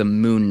night, the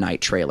Moon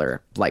Knight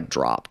trailer like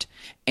dropped.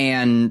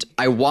 And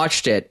I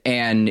watched it,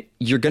 and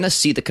you're going to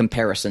see the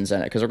comparisons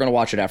in it, because we're going to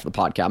watch it after the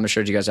podcast. I'm going to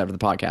show you guys after the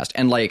podcast.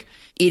 And like,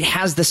 it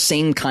has the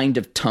same kind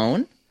of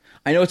tone.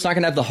 I know it's not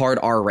going to have the hard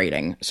R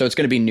rating, so it's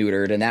going to be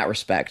neutered in that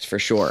respect for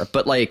sure.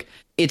 But like,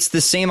 it's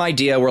the same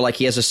idea where like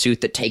he has a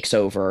suit that takes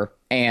over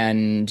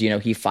and,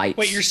 he fights.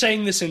 Wait, you're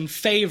saying this in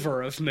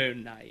favor of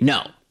Moon Knight?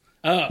 No.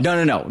 Oh.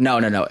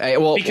 No.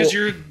 Well, because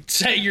you're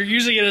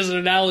using it as an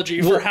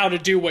analogy for how to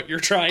do what you're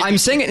trying. I'm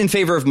saying it in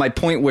favor of my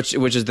point, which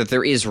is that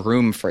there is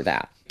room for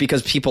that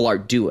because people are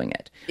doing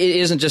it. It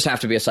doesn't just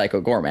have to be a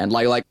Psycho Goreman.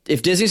 Like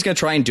if Disney's going to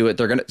try and do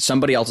it,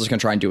 somebody else is going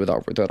to try and do it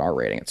with an R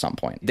rating at some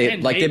point.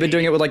 They've been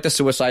doing it with like the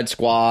Suicide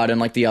Squad and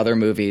like the other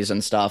movies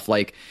and stuff.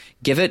 Like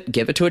give it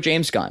to a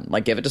James Gunn.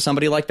 Like give it to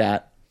somebody like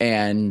that,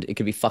 and it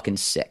could be fucking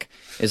sick.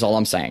 Is all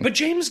I'm saying. But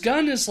James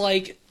Gunn is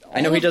like. I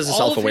know he does the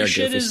self-aware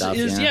goofy stuff.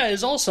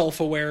 Is all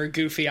self-aware,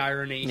 goofy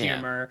irony,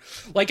 humor.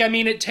 Like, I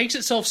mean, it takes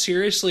itself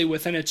seriously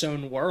within its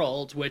own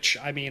world, which,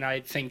 I mean,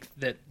 I think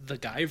that the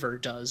Guyver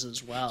does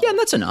as well. Yeah, and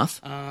that's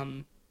enough.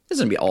 It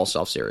doesn't be all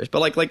self-serious,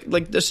 but like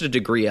there's a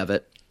degree of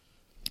it.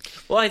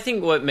 Well, I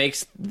think what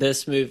makes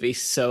this movie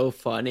so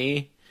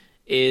funny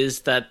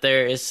is that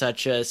there is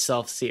such a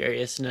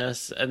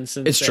self-seriousness and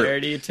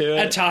sincerity to it.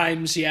 At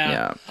times,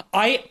 yeah.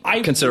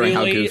 I considering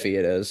really, how goofy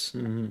it is.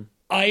 Mm-hmm.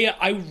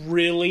 I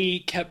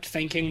really kept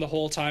thinking the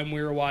whole time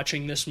we were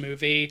watching this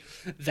movie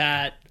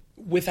that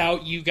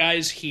without you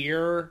guys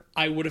here,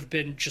 I would have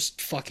been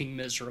just fucking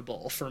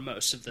miserable for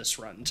most of this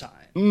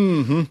runtime.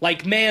 Mm-hmm.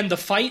 Like, man, the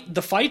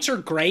fights are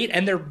great,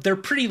 and they're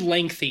pretty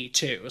lengthy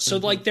too. So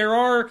like, there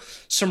are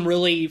some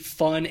really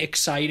fun,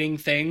 exciting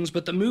things,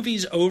 but the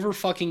movie's over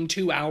fucking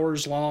 2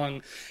 hours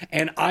long,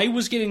 and I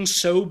was getting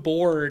so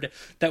bored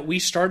that we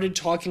started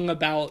talking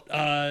about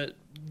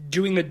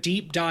doing a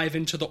deep dive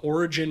into the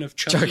origin of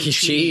Chuck E.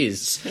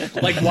 Cheese.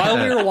 Like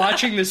while we were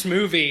watching this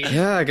movie.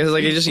 Yeah, because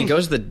like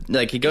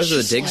he goes to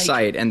the dig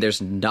site and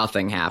there's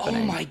nothing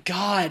happening. Oh my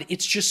god,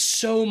 it's just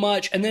so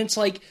much. And then it's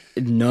like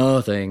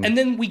nothing. And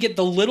then we get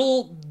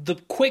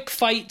the quick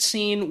fight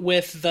scene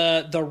with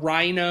the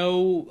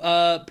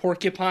rhino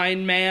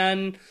porcupine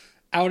man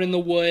out in the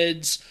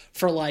woods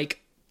for like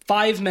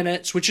 5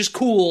 minutes, which is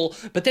cool,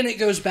 but then it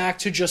goes back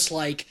to just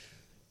like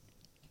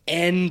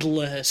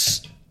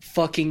endless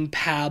fucking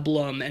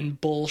pablum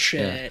and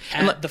bullshit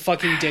at the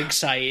fucking dig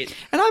site.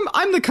 And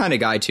I'm the kind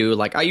of guy too,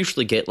 like I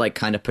usually get like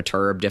kind of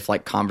perturbed if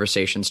like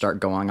conversations start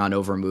going on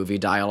over movie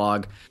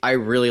dialogue. I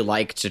really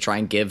like to try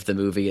and give the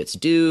movie its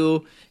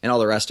due and all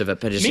the rest of it,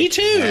 but Me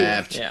too.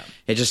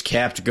 It just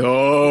kept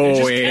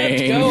going.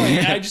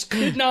 I just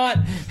could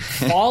not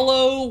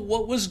follow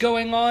what was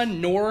going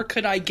on, nor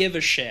could I give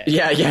a shit.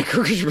 Yeah,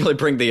 could really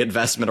bring the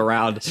investment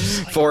around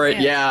for it.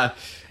 Yeah.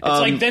 It's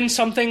like then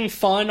something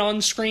fun on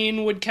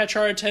screen would catch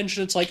our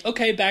attention. It's like,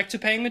 okay, back to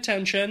paying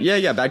attention.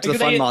 Yeah, back to the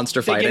fun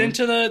monster fighting. They get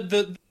into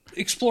the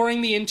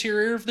exploring the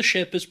interior of the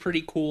ship is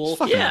pretty cool.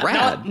 Fucking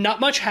rad. Not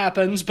much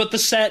happens, but the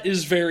set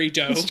is very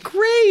dope. It's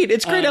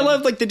great. I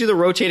love like they do the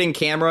rotating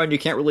camera and you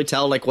can't really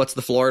tell like what's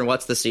the floor and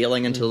what's the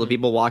ceiling until the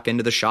people walk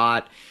into the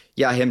shot.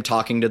 Yeah, him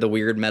talking to the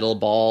weird metal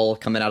ball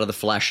coming out of the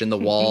flesh in the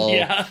wall.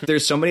 Yeah.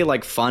 There's so many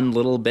like fun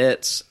little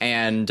bits,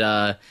 and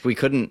we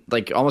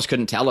almost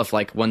couldn't tell if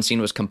like one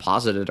scene was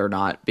composited or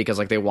not, because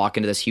like they walk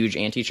into this huge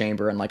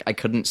antechamber and like I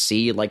couldn't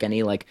see like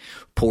any like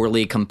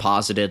poorly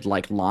composited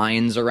like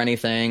lines or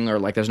anything, or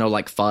like there's no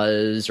like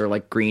fuzz or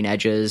like green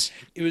edges.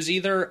 It was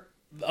either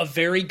a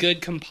very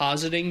good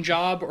compositing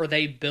job or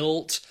they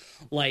built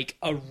like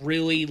a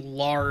really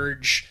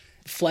large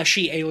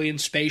fleshy alien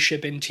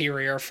spaceship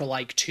interior for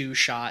like 2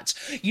 shots.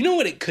 You know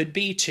what it could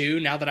be too,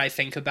 now that I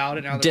think about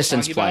it, now that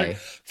Distance I'm talking about play.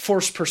 it?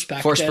 Forced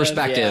perspective. Forced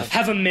perspective.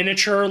 Have a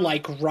miniature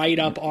like right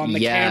up on the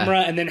Yeah.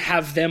 camera and then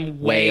have them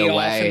Way way off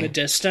away. in the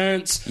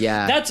distance.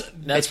 Yeah. That's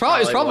It's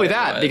probably what it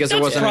that was. because there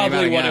That's wasn't any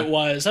probably amount of- what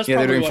it was. That's yeah,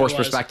 they're probably doing what forced it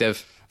was.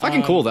 perspective.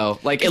 Fucking cool though.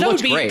 Like it That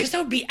looks would be, great. because that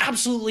would be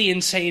absolutely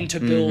insane to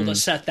build a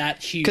set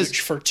that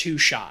huge for 2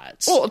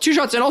 shots. Well, 2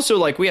 shots, and also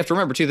like we have to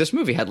remember too, this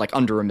movie had like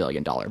under $1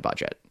 million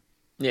budget.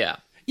 Yeah.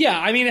 Yeah,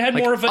 I mean, it had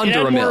more of a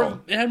under a mil.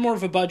 it had more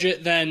of a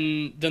budget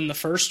than the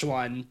first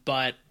one,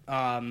 but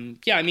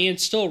yeah, I mean,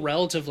 it's still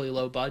relatively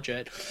low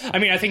budget. I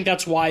mean, I think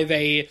that's why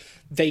they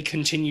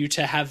continue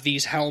to have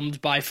these helmed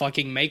by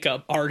fucking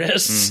makeup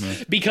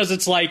artists because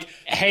it's like,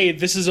 hey,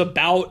 this is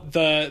about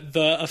the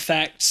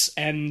effects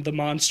and the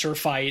monster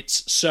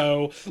fights,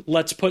 so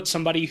let's put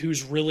somebody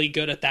who's really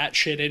good at that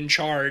shit in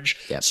charge.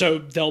 Yep. So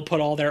they'll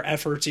put all their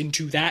efforts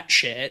into that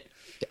shit.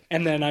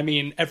 And then, I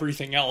mean,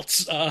 everything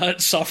else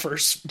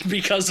suffers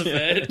because of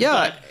it.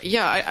 Yeah,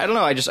 I don't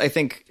know. I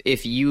think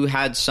if you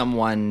had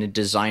someone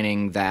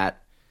designing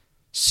that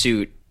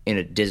suit in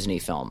a Disney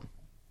film,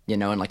 you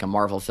know, in like a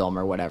Marvel film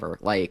or whatever,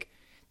 like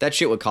that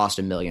shit would cost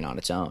 $1 million on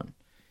its own.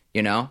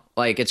 You know,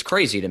 like it's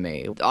crazy to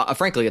me.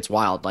 Frankly, it's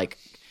wild. Like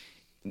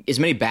as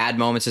many bad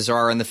moments as there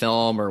are in the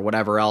film or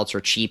whatever else, or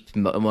cheap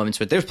moments,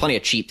 but there's plenty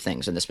of cheap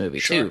things in this movie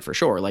too, for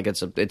sure. Like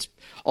it's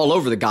all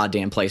over the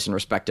goddamn place in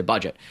respect to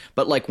budget.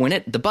 But like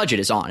when the budget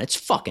is on, it's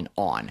fucking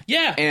on.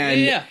 Yeah,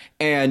 and yeah.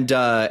 and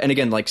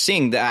again, like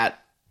seeing that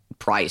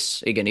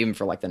price again, even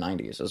for like the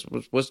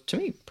 90s, was to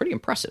me pretty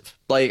impressive.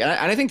 Like, and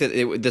I think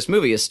that this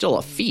movie is still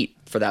a feat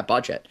for that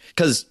budget.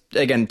 Because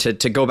again, to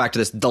go back to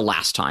this the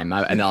last time,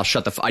 and I'll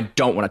shut I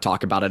don't want to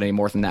talk about it any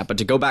more than that. But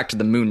to go back to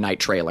the Moon Knight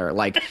trailer,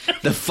 like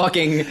the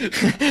fucking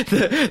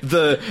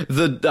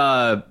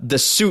the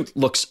suit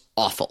looks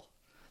awful.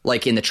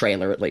 Like in the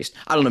trailer, at least.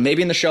 I don't know.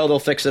 Maybe in the show they'll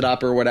fix it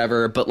up or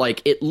whatever. But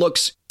like it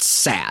looks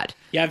sad.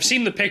 Yeah, I've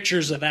seen the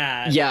pictures of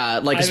that. Yeah,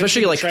 like I haven't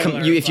especially seen like the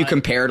trailer, if you but-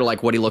 compare to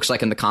like what he looks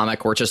like in the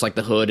comic, where it's just like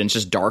the hood and it's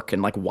just dark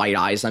and like white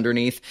eyes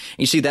underneath. And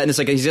you see that, and it's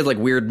like he's got like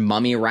weird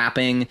mummy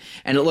wrapping,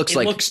 and it looks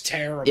looks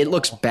terrible. It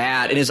looks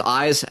bad, and his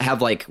eyes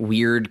have like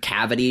weird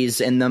cavities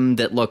in them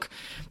that look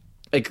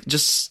like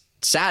just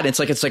sad. It's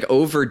like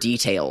over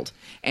detailed,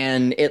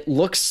 and it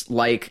looks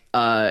like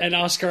and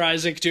Oscar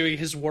Isaac doing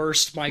his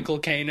worst Michael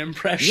Caine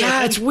impression.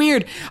 yeah, it's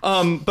weird.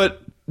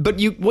 But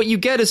what you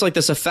get is like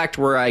this effect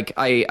where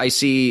I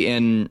see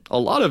in a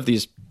lot of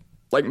these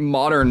like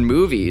modern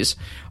movies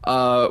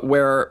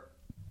where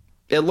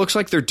it looks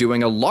like they're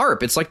doing a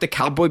LARP. It's like the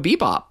Cowboy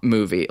Bebop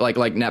movie, like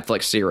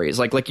Netflix series.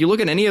 Like you look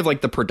at any of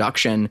like the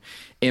production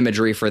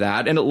imagery for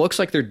that, and it looks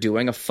like they're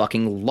doing a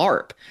fucking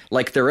LARP.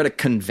 Like they're at a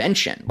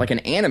convention, like an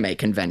anime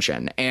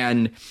convention.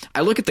 And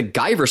I look at the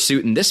Guyver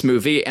suit in this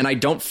movie, and I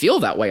don't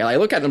feel that way. I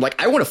look at it, I'm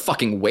like, I want to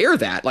fucking wear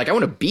that. Like I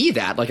want to be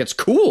that. Like it's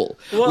cool.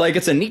 Like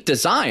it's a neat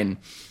design.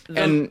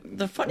 And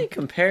The funny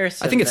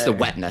comparison, I think it's the there-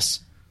 wetness.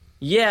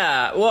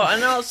 Yeah, well,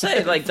 and I'll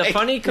say, like, the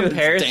funny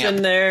comparison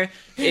Damn. there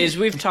is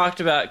we've talked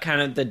about kind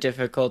of the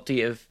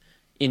difficulty of,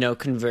 you know,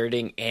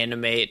 converting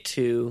anime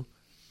to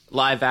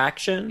live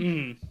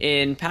action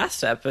in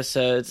past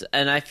episodes,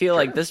 and I feel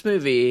like this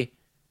movie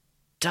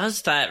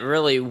does that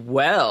really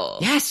well.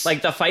 Yes.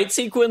 Like, the fight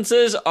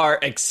sequences are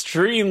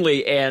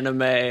extremely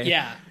anime.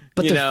 Yeah.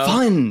 But You they're know,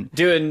 fun.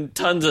 Doing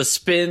tons of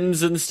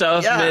spins and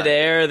stuff Yeah.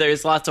 midair.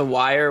 There's lots of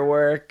wire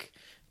work.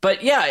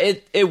 But yeah,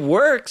 it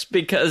works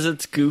because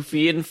it's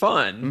goofy and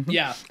fun.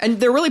 Yeah. And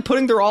they're really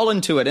putting their all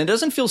into it, and it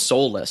doesn't feel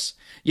soulless.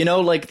 You know,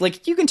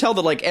 like you can tell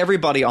that like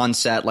everybody on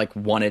set like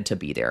wanted to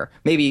be there.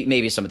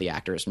 Maybe some of the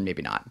actors,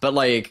 maybe not. But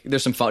like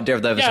there's some fun. Yeah, I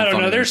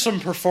don't know. There's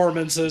some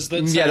performances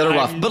that say, that are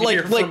rough. I'm But, like-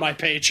 here like- for my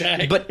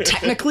paycheck. But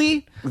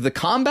technically, the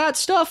combat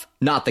stuff,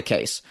 not the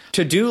case.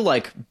 To do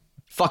like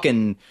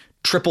fucking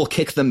triple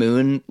kick the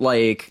moon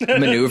like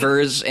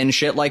maneuvers and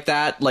shit like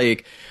that,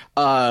 like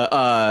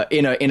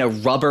in a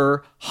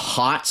rubber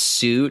hot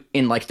suit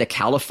in like the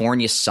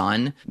California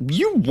sun,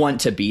 you want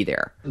to be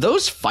there.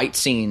 Those fight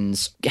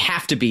scenes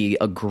have to be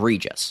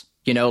egregious.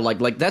 You know, like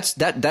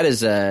that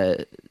is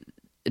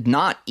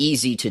not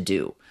easy to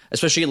do.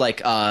 Especially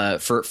like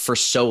for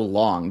so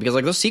long, because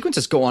like those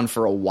sequences go on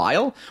for a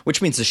while, which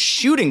means the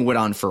shooting went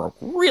on for a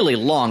really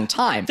long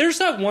time. There's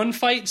that one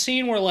fight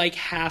scene where like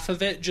half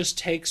of it just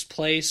takes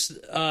place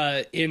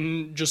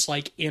in just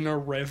like in a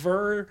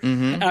river.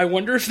 And I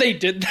wonder if they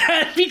did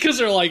that because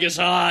they're like, it's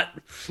hot.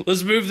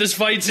 Let's move this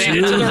fight scene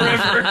into the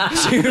river.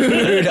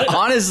 Dude,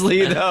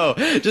 honestly though,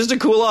 just to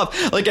cool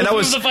off, like, and I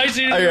was, The fight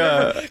scene into the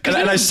river. 'Cause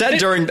and I they-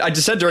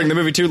 said during the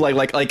movie too,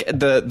 like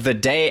the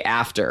day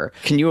after,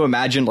 can you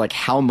imagine like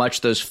how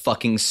much those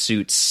fucking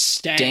suits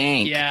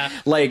stank? Yeah.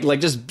 like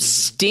just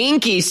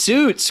stinky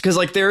suits, because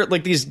like they're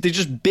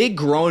just big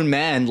grown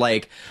men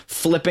like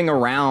flipping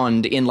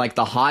around in like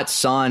the hot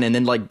sun, and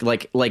then like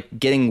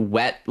getting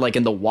wet like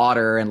in the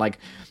water, and like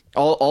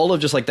all of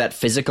just like that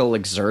physical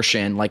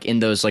exertion, like in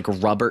those like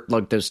rubber,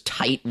 like those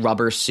tight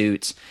rubber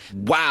suits.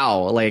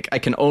 Wow. Like I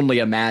can only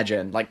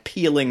imagine like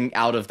peeling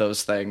out of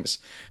those things.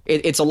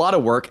 It's a lot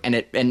of work, and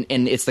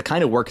it's the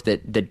kind of work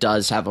that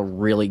does have a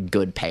really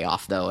good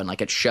payoff though. And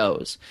like it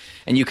shows,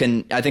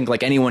 and I think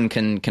like anyone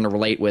can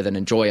relate with and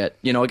enjoy it.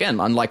 You know, again,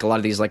 unlike a lot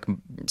of these like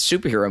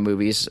superhero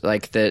movies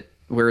like that,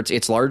 where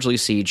it's largely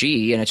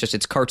CG and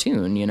it's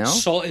cartoon, you know?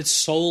 So it's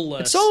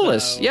soulless. It's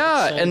soulless, though.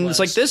 yeah. It's soulless. And it's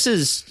like, this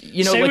is,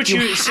 you know, say like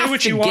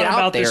what you want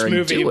about this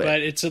movie, but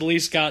it's at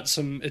least got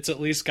some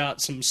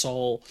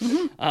soul.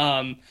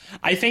 Mm-hmm.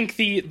 I think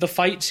the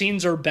fight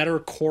scenes are better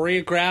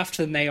choreographed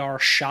than they are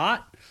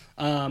shot.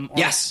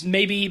 Yes,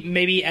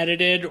 maybe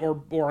edited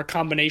or a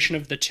combination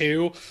of the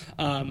two.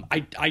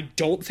 I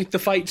don't think the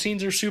fight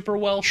scenes are super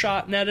well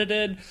shot and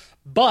edited,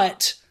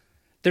 but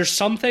there's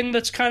something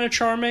that's kind of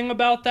charming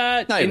about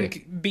that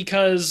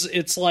because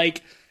it's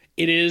like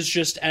it is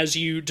just as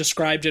you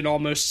described in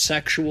almost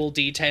sexual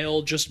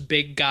detail, just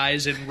big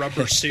guys in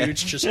rubber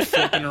suits just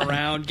flipping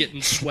around,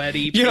 getting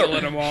sweaty,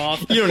 peeling them off.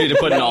 You don't need to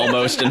put an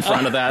almost in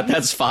front of that.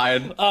 That's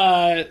fine.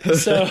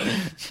 So,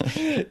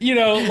 you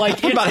know,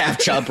 like I'm about half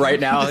chub right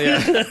now.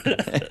 Yeah.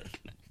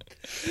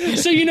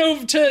 So, you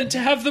know, to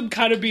have them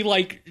kind of be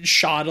like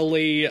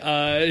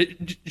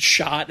shoddily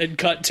shot and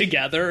cut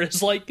together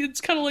is like,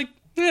 it's kind of like,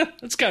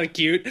 that's kind of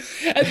cute.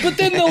 But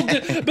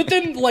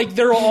then like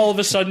there'll all of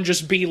a sudden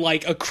just be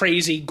like a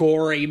crazy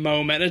gory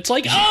moment. It's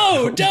like,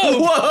 oh, dope.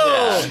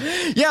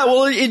 Whoa. Yeah,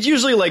 well, it's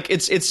usually like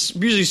it's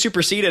usually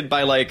superseded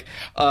by like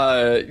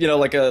you know,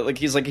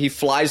 like he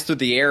flies through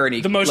the air and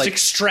he the most like,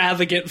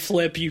 extravagant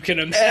flip you can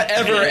imagine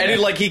ever,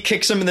 and he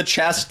kicks him in the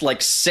chest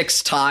like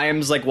 6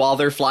 times like while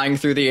they're flying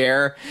through the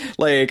air.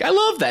 Like I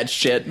love that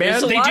shit, man.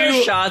 There's a lot of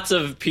shots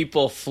of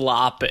people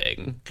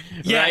flopping.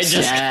 Yes.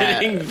 Right? Just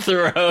getting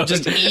thrown.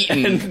 Just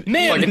eaten.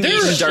 Man,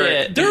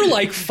 there are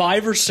like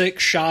 5 or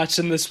 6 shots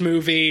in this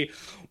movie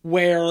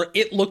where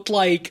it looked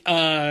like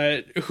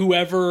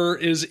whoever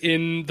is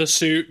in the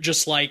suit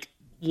just like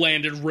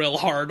landed real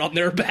hard on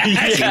their back.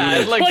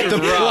 Yeah, like the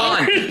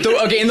prawn.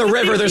 Okay, in the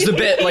river, there's the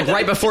bit like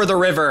right before the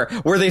river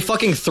where they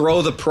fucking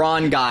throw the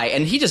prawn guy,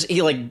 and he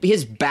like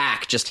his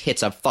back just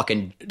hits a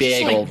fucking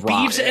big like old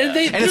rock. beefs, and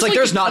it's like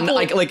there's not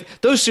like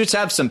those suits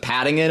have some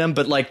padding in them,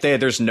 but like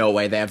there's no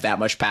way they have that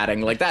much padding.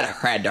 Like that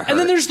had to hurt. And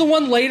then there's the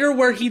one later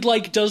where he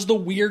like does the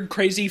weird,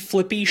 crazy,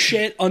 flippy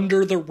shit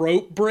under the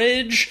rope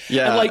bridge,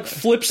 and like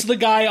flips the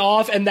guy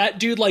off, and that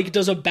dude like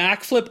does a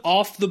backflip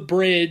off the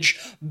bridge,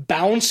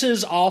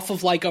 bounces off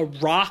of like a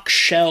rock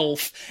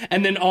shelf,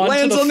 and then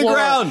lands the on floor. the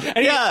ground.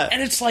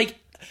 And it's like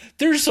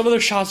there's some other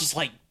shots. It's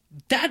like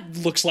that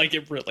looks like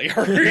it really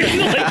hurt. Like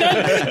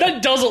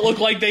that doesn't look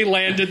like they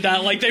landed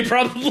that like they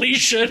probably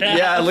should have.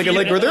 Yeah,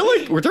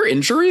 were there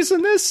injuries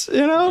in this?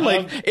 You know,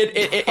 like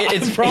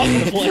it's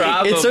probably.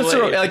 It's such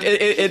a, like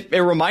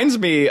it reminds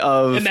me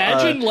of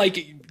imagine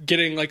like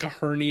getting like a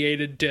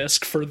herniated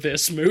disc for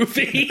this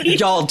movie.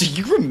 Y'all, do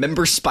you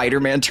remember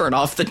Spider-Man Turn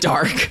Off the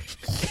Dark?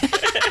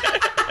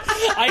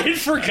 I had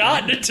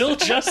forgotten until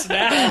just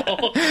now.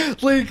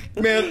 Like,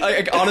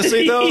 man,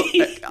 honestly though,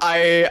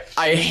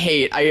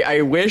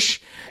 I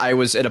wish I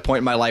was at a point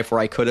in my life where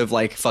I could have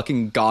like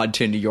fucking gone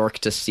to New York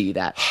to see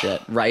that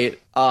shit, right?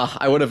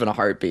 I would have in a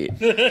heartbeat.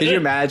 Could you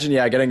imagine,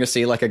 getting to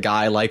see like a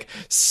guy like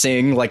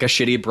sing like a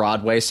shitty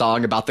Broadway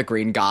song about the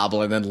Green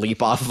Goblin and then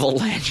leap off of a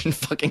ledge and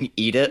fucking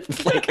eat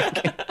it? Like,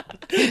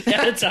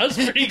 yeah, it sounds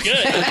pretty good.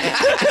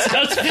 It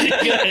sounds pretty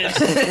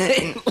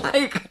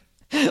good.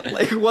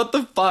 Like what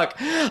the fuck?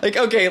 Like,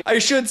 okay, I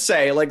should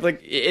say like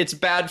it's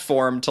bad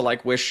form to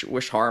like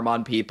wish harm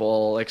on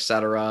people,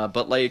 etc.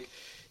 But like,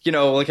 you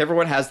know, like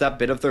everyone has that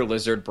bit of their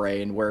lizard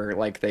brain where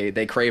like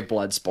they crave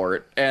blood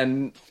sport,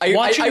 and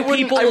I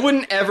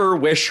wouldn't ever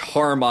wish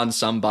harm on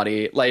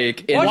somebody.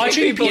 Like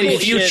in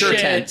future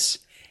tense.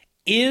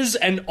 Is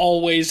and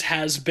always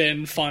has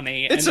been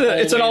funny. It's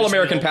an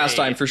all-American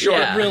pastime for sure.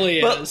 Yeah, it really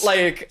is. But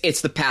like,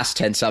 it's the past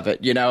tense of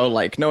it, you know,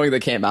 like knowing they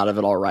came out of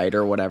it all right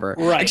or whatever.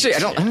 Right. Actually, I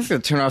don't think the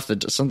turn off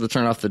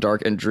the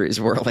dark injuries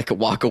were like a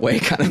walk away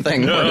kind of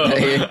thing. No,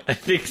 I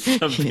think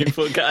some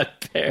people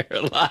got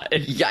paralyzed.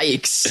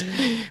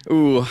 Yikes!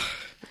 Ooh.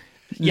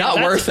 Yeah,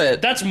 not worth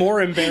it. That's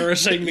more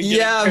embarrassing than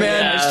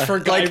man. for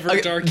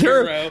Guyver Dark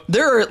Hero.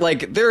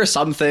 There are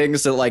some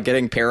things that like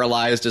getting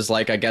paralyzed is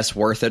like I guess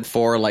worth it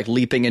for, like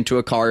leaping into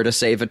a car to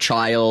save a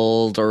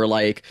child or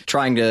like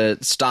trying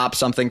to stop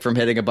something from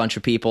hitting a bunch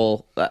of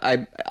people.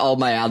 All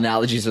my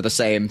analogies are the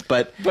same,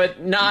 but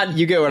not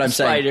you get what I'm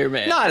saying.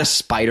 Spider-Man. Not a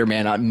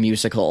Spider-Man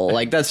musical.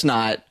 Like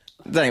that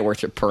ain't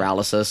worth your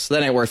paralysis.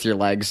 That ain't worth your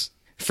legs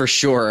for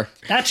sure.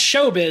 That's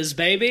showbiz,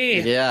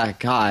 baby. Yeah,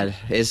 God,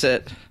 is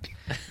it?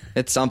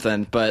 It's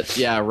something, but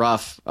yeah,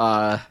 rough.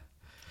 What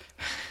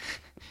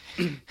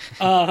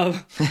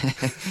were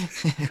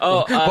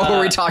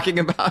we talking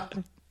about?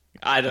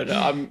 I don't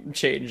know. I'm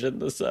changing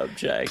the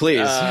subject. Please.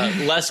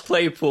 Les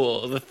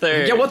Claypool, the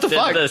third. Yeah, what the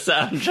fuck? The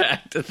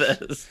soundtrack to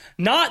this.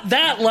 Not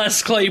that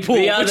Les Claypool.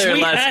 The other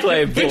Les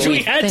Claypool. Which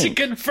we had to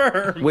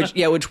confirm.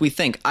 Which we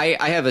think.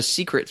 I have a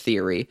secret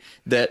theory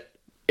that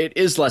it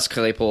is Les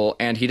Claypool,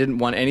 and he didn't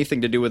want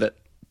anything to do with it.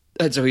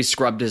 And so he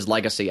scrubbed his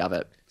legacy of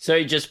it. So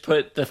he just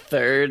put the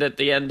third at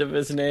the end of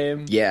his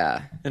name?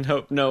 Yeah. And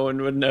hope no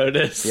one would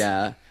notice?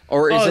 Yeah.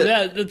 Or is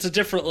that's a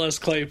different Les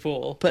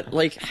Claypool. But,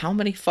 like, how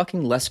many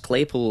fucking Les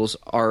Claypools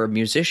are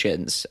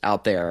musicians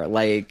out there?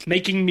 Like,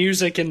 making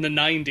music in the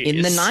 90s.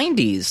 in the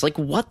 90s. Like,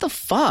 what the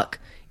fuck?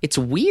 It's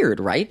weird,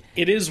 right?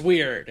 It is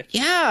weird.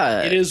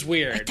 Yeah. It is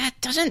weird. Like, that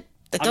doesn't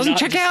not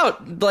check just-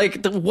 out.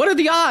 Like, what are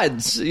the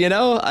odds? You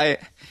know? I'm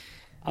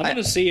going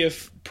to see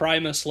if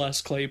Primus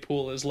Les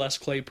Claypool is Les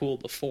Claypool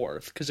the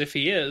Fourth, because if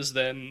he is,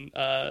 then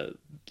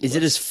Is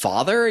it his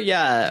father?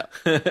 Yeah.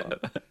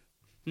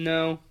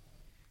 no.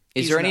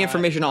 Is He's there any not.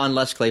 information on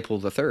Les Claypool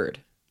the Third?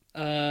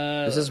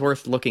 This is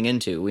worth looking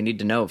into. We need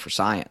to know for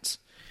science.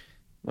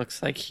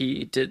 Looks like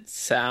he did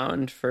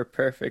sound for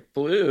Perfect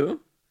Blue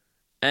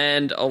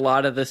and a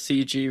lot of the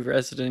CG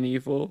Resident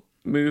Evil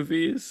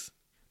movies.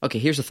 Okay,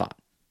 here's a thought.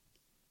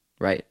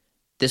 Right?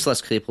 This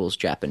Les Claypool is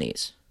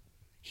Japanese.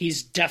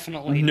 He's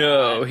definitely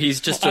No, not. he's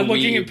just a I'm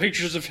looking weeb. at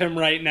pictures of him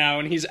right now,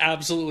 and he's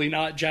absolutely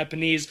not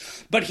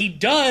Japanese. But he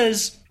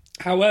does,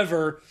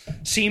 however,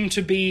 seem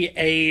to be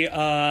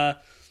a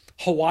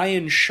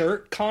Hawaiian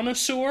shirt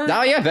connoisseur.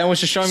 Oh, yeah, Ben was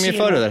just showing me a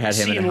Seeing- photo that had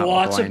him in a seeing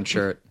lots Hawaiian of-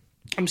 shirt.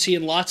 I'm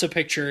seeing lots of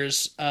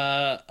pictures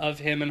of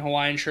him in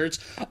Hawaiian shirts.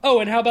 Oh,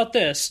 and how about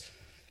this?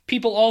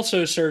 People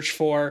also search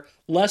for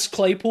Les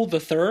Claypool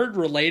III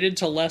related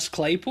to Les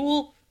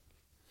Claypool.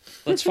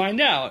 Let's find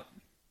out.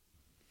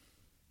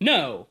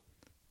 No.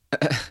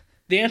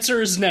 The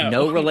answer is no.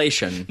 No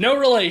relation. No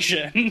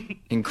relation.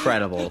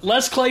 Incredible.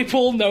 Les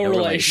Claypool, no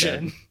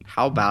relation.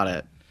 How about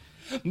it?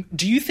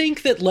 Do you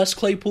think that Les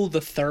Claypool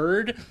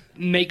III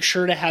makes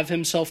sure to have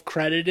himself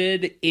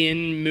credited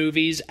in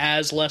movies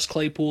as Les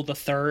Claypool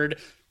III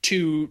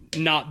to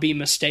not be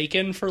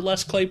mistaken for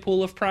Les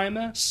Claypool of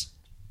Primus?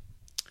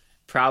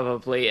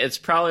 Probably. It's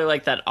probably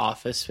like that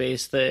Office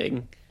Space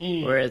thing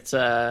where it's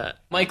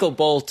Michael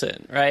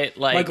Bolton, right?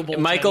 Like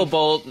Michael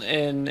Bolton.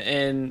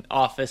 in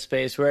Office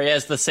Space where he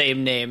has the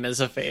same name as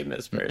a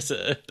famous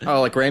person. Oh,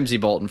 like Ramsay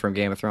Bolton from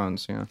Game of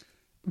Thrones, yeah.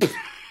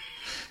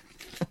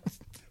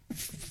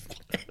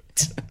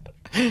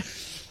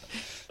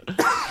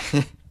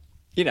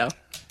 You know.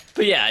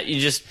 But yeah, you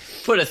just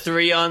put a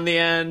 3 on the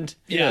end.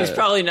 Yeah. He's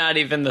probably not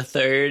even the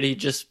third. He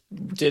just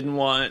didn't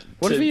want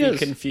What to if he be is?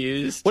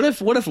 confused. What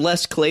if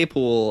Les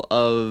Claypool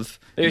of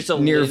There's a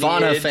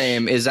Nirvana lineage.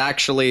 fame is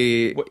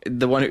actually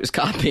the one who's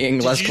copying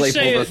Les Did you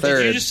Claypool say- the Third?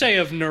 Did you just say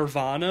of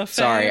Nirvana fame?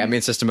 Sorry, I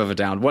mean System of a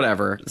Down.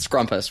 Whatever.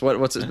 Scrumpus.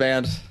 What's his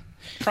band?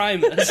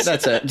 Primus.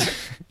 That's it.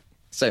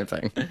 Same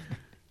thing.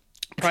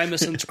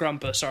 Primus and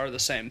Scrumpus are the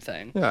same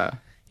thing. Yeah.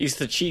 He's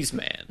the cheese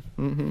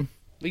man.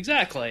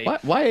 Exactly.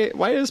 Why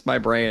is my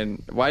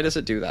brain? Why does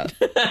it do that?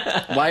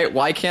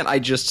 why can't I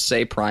just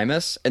say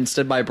Primus?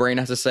 Instead, my brain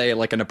has to say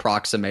like an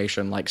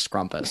approximation like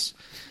Scrumpus.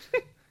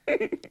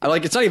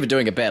 It's not even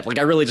doing a bit. Like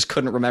I really just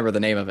couldn't remember the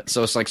name of it,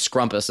 so it's like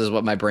Scrumpus is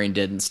what my brain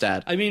did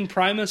instead. I mean,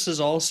 Primus is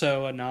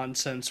also a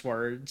nonsense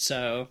word,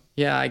 so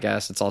Yeah, I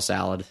guess it's all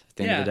salad at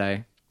the end of the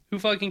day. who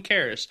fucking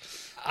cares?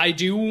 I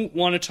do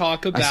want to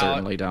talk I about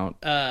certainly don't.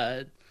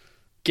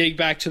 getting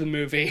back to the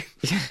movie.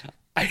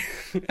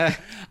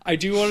 I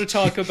do want to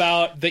talk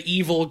about the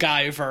evil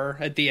Guyver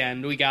at the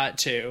end. We got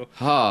to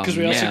Oh, because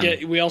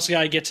man. we also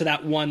got to get to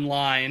that one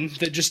line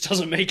that just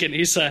doesn't make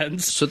any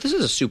sense. So this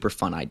is a super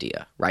fun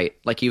idea, right?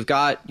 Like you've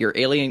got your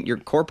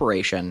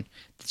corporation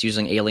that's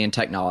using alien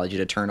technology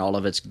to turn all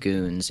of its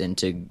goons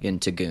into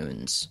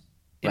goons.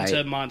 Right?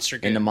 Into monster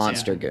goons. Into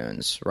monster yeah.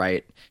 goons,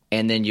 right?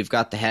 And then you've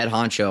got the head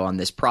honcho on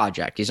this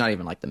project. He's not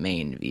even like the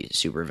main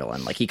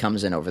supervillain. Like he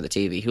comes in over the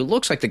TV, who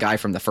looks like the guy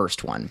from the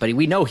first one, but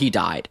we know he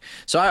died.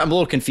 So I'm a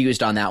little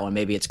confused on that one.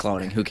 Maybe it's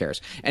cloning. Who cares?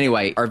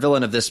 Anyway, our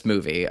villain of this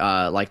movie,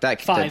 like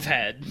that Five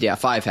Head. Yeah,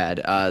 Five Head.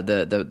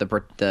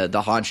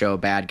 The honcho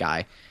bad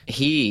guy.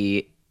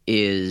 He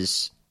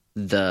is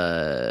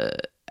the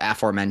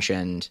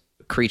aforementioned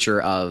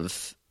creature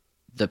of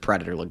the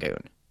Predator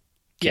Lagoon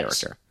Yes.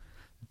 character.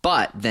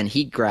 But then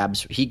he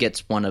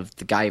gets one of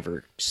the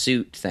Guyver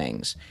suit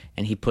things,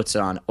 and he puts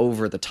it on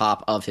over the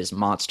top of his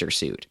monster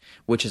suit,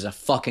 which is a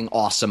fucking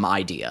awesome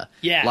idea.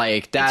 Yeah,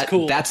 like that. it's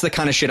cool. That's the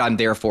kind of shit I'm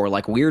there for.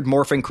 Like weird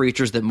morphing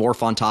creatures that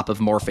morph on top of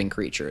morphing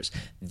creatures.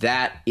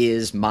 That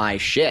is my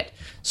shit.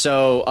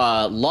 So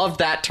love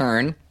that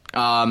turn,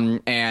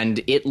 and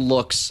it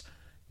looks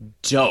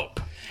dope.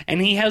 And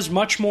he has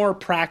much more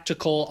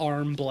practical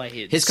arm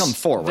blades. His come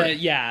forward.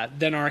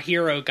 Than our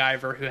hero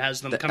Guyver, who has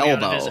them coming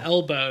out of his elbow.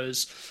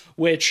 elbows,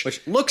 which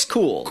Looks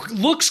cool.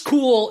 looks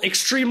cool,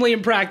 extremely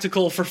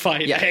impractical for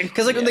fighting. Yeah,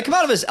 because like when they come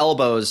out of his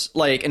elbows,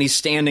 like, and he's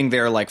standing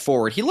there like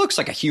forward, he looks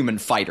like a human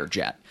fighter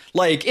jet.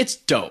 Like it's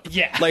dope.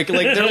 Yeah. like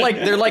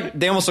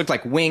they almost look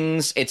like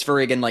wings. It's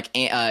very again like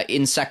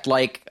insect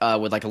like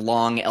with like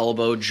long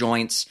elbow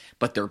joints,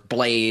 but they're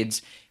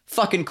blades.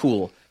 Fucking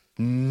cool.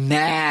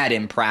 Mad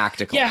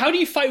impractical. Yeah, how do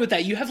you fight with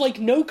that? You have like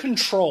no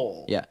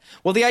control. Yeah.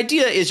 Well, the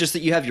idea is just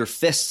that you have your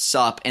fists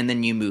up and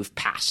then you move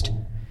past.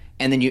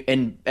 and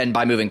then and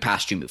by moving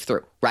past you move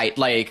through, right?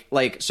 Like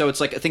so it's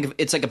like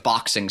it's like a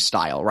boxing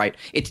style, right?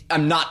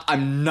 I'm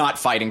not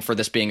fighting for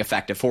this being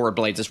effective. Forward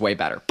blades is way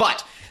better,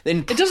 but then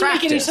it doesn't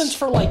make any sense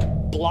for like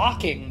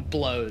blocking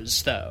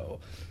blows though.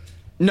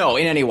 No,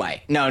 in any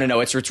way. No.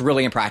 It's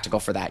really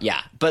impractical for that.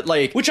 Yeah, but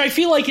like, which I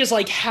feel like is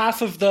like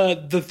half of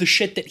the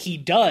shit that he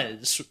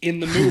does in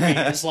the movie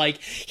is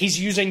like he's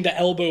using the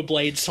elbow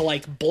blades to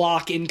like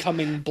block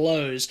incoming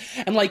blows,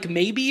 and like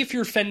maybe if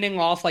you're fending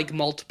off like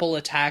multiple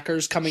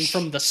attackers coming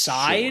from the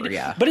side, sure,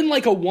 yeah. But in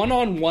like a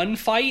one-on-one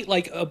fight,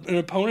 like an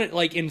opponent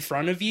like in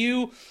front of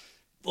you.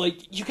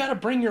 Like, you gotta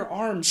bring your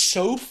arm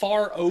so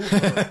far over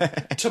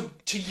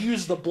to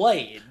use the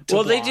blade to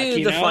well, block, they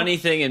do the funny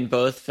thing in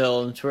both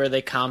films where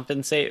they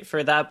compensate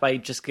for that by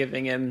just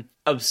giving him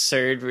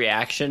absurd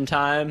reaction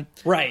time.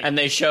 Right. And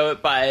they show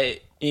it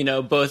by,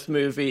 both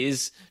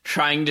movies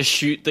trying to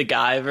shoot the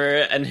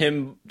Guyver and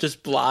him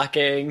just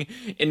blocking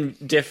in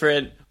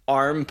different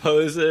arm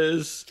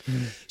poses.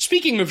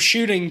 Speaking of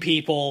shooting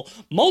people,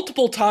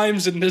 multiple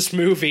times in this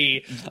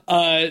movie,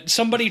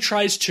 somebody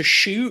tries to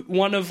shoot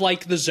one of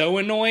like the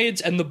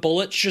Zoanoids and the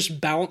bullets just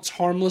bounce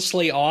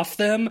harmlessly off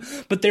them,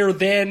 but they're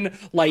then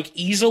like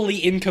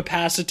easily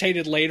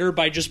incapacitated later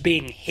by just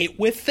being hit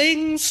with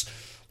things.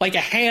 Like a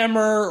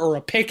hammer or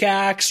a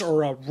pickaxe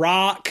or a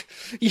rock.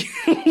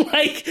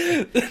 Like,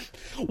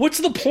 what's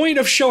the point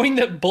of showing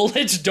that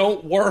bullets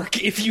don't work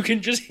if you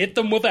can just hit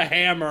them with a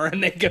hammer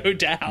and they go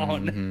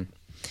down? Mm-hmm.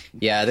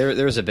 Yeah,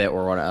 there was a bit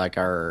where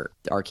our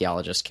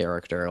archaeologist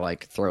character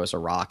like throws a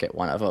rock at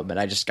one of them, and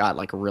I just got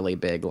like really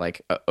big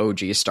like OG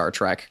Star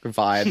Trek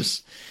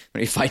vibes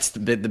when he fights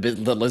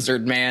the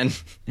lizard man.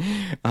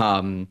 There's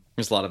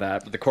a lot of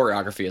that, but the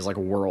choreography is like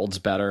worlds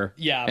better.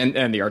 Yeah,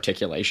 and the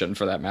articulation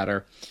for that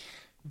matter.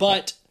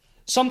 But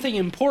something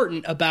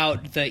important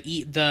about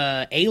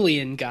the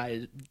alien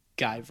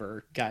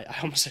Guyver. I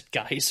almost said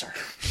geyser.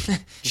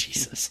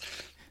 Jesus.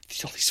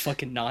 All these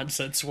fucking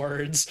nonsense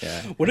words.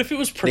 Yeah. What if it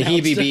was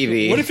pronounced... The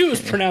heebie-beebie. What if it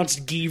was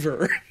pronounced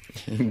Geever?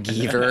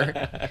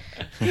 Geever?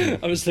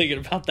 I was thinking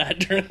about that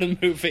during the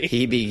movie.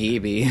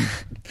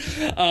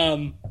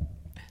 Heebie-geebie.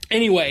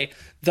 Anyway...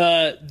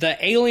 The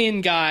alien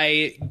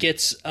guy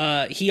gets,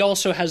 he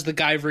also has the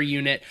Guyver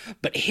unit,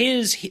 but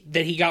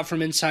that he got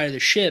from inside of the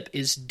ship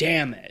is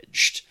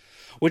damaged,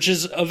 which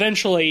is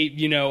eventually,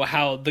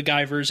 how the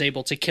Guyver is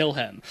able to kill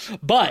him.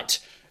 But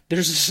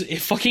there's a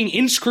fucking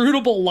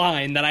inscrutable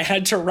line that I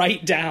had to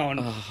write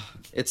down.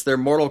 It's their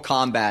Mortal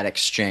Kombat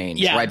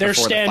exchange right their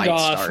before standoff, the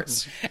fight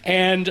starts.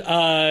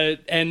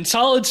 And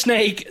Solid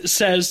Snake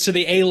says to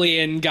the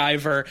alien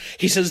Guyver,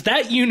 he says,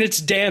 that unit's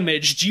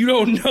damaged. You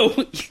don't know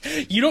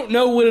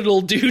what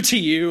it'll do to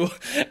you.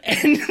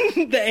 And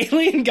the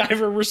alien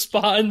Guyver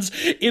responds,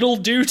 it'll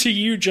do to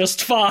you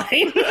just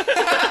fine.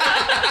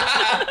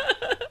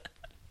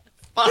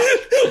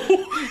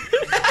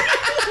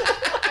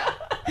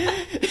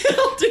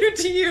 It'll do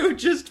to you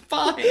just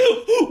fine.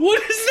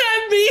 What does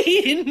that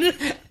mean?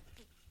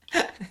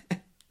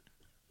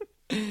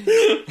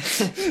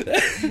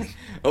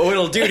 Oh,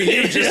 it'll do to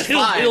you just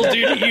fine. It'll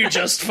do to you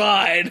just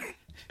fine.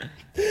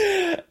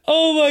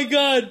 Oh my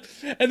god.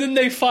 And then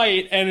they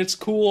fight and it's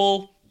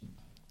cool.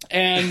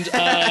 And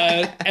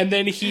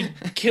then he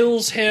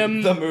kills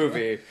him. The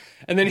movie.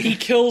 And then he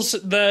kills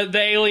the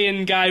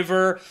alien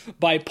Guyver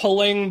by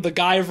pulling the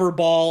Guyver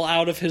ball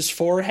out of his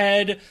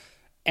forehead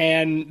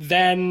and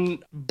then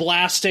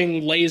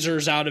blasting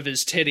lasers out of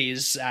his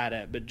titties at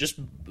him. It just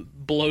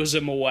blows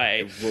him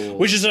away,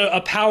 which is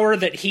a power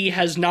that he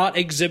has not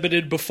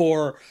exhibited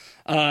before,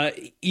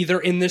 either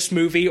in this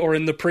movie or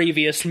in the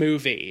previous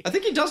movie. I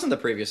think he does in the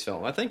previous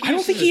film. I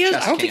don't think he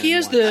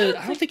has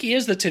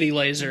the titty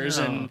lasers.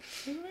 No. And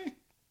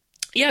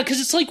yeah,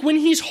 because it's like when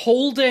he's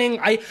holding...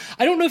 I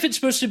don't know if it's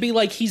supposed to be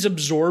like he's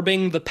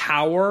absorbing the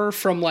power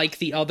from like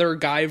the other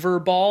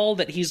Guyver ball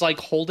that he's like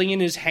holding in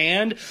his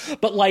hand,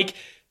 but like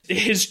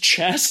his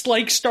chest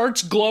like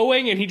starts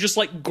glowing and he just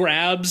like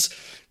grabs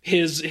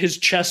his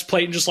chest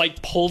plate and just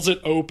like pulls it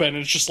open and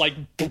it's just like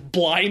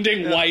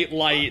blinding white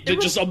light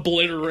that just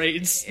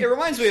obliterates. It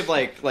reminds me of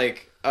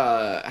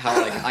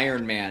how like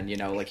Iron Man,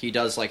 like he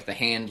does like the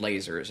hand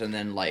lasers, and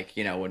then like,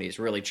 when he's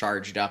really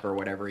charged up or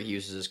whatever, he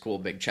uses his cool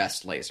big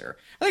chest laser.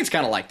 I think it's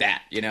kind of like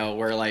that,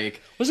 where like...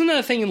 Wasn't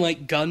that a thing in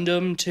like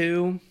Gundam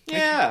too?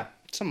 Yeah.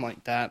 Something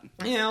like that.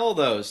 Yeah, all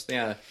those,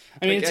 yeah.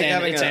 I mean, like,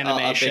 it's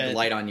animation. A big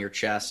light on your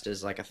chest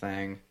is like a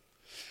thing.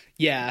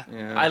 Yeah.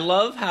 I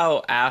love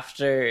how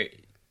after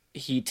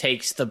he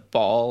takes the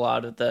ball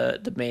out of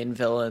the main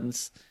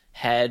villain's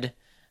head,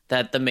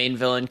 that the main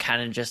villain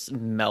kind of just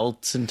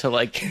melts into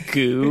like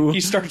goo. He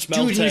starts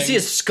melting. Dude, you see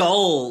his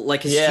skull,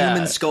 like his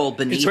human skull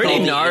beneath pretty all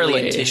the gnarly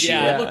alien tissue.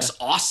 Yeah. It looks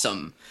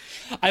awesome.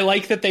 I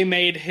like that they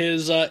made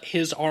his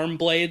arm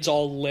blades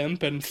all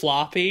limp and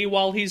floppy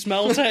while he's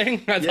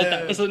melting. I thought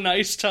that was a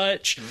nice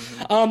touch.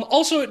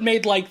 Also, it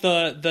made like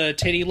the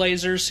titty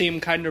lasers seem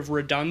kind of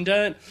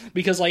redundant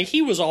because like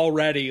he was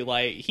already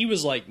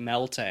like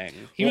melting.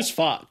 He was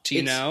fucked,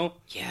 you know.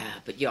 Yeah,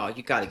 but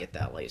you got to get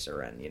that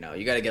laser in. You know,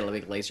 you got to get a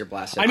big laser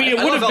blast in. I mean,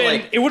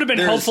 it would have been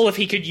helpful if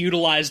he could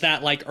utilize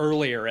that like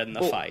earlier in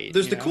the fight.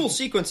 There's the cool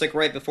sequence like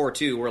right before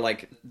too, where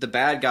like the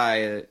bad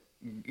guy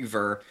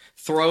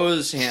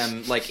throws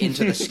him like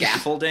into the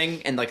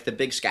scaffolding, and like the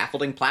big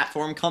scaffolding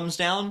platform comes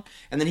down,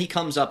 and then he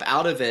comes up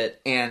out of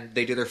it, and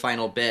they do their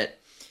final bit.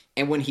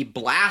 And when he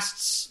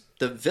blasts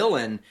the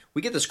villain,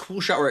 we get this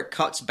cool shot where it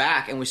cuts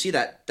back, and we see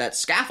that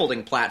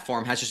scaffolding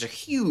platform has just a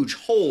huge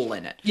hole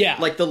in it. Yeah,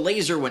 like the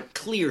laser went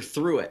clear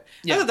through it.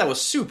 Yeah. I thought that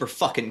was super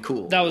fucking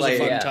cool. That was a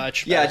fun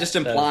touch. Yeah, just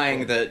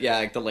implying that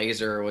like the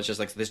laser was just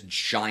like this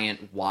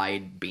giant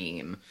wide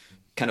beam.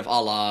 Kind of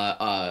a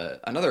la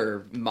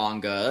another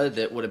manga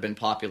that would have been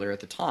popular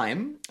at the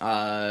time.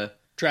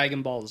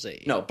 Dragon Ball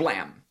Z. No,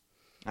 Blam.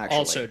 Actually.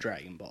 Also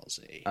Dragon Ball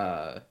Z.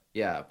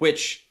 Yeah,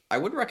 which I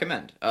would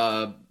recommend.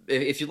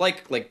 If you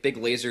like big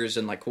lasers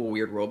and like cool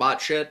weird robot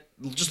shit,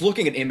 just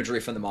looking at imagery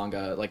from the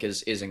manga like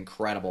is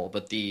incredible.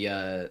 But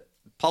the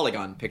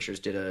Polygon Pictures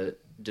did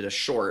a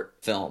short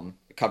film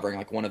covering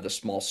like one of the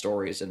small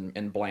stories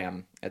in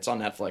Blam. It's on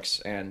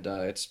Netflix, and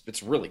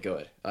it's really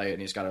good.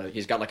 And he's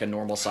got like a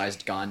normal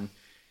sized gun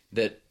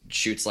that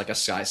shoots like a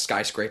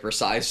skyscraper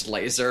sized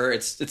laser.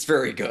 It's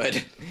very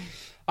good.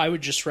 I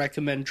would just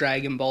recommend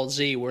Dragon Ball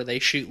Z, where they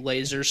shoot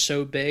lasers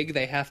so big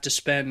they have to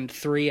spend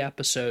 3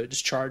 episodes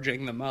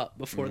charging them up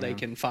before they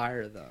can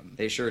fire them.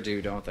 They sure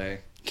do, don't they?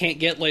 Can't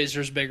get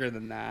lasers bigger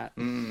than that.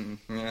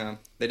 Yeah,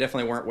 they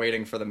definitely weren't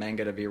waiting for the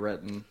manga to be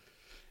written.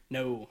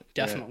 No,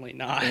 definitely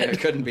not. Yeah, it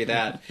couldn't be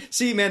that.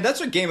 See, man,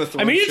 that's what Game of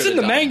Thrones. I mean, it's in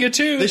the manga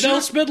too.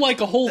 They'll spend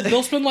like a whole.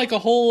 They'll spend like a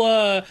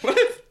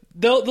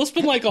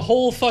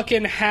whole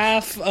fucking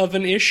half of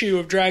an issue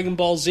of Dragon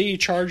Ball Z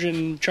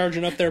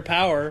charging up their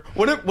power.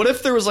 What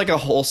if there was like a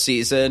whole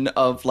season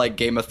of like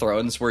Game of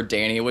Thrones where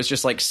Dany was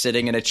just like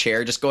sitting in a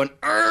chair, just going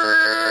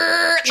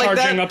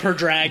charging up her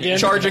dragon,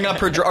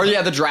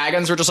 the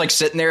dragons were just like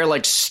sitting there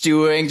like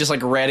stewing, just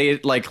like ready,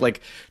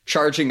 like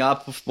charging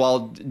up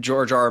while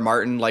George R. R.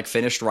 Martin like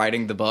finished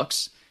writing the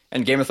books.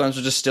 And Game of Thrones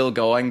was just still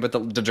going, but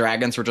the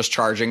dragons were just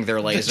charging their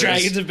lasers. The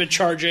dragons have been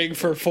charging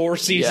for 4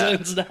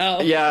 seasons now.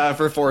 Yeah,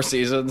 for 4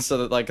 seasons, so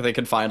that like they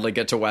can finally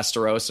get to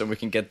Westeros and we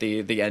can get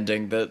the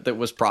ending that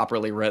was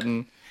properly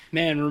written.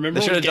 Man,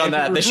 remember they should have done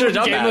that. They should have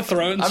done Game that. of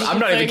Thrones. I'm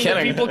not even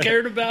kidding. People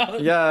cared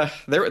about. Yeah,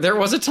 there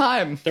was a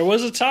time. There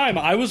was a time.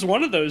 I was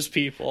one of those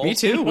people. Me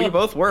too. We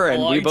both were,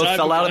 and we both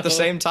fell out at the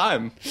same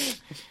time.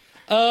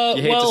 You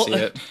hate to see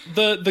it.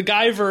 The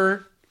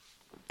Guyver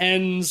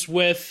ends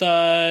with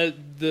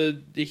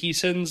he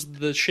sends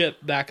the ship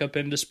back up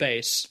into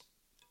space.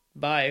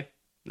 Bye.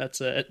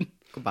 That's it.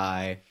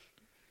 Goodbye.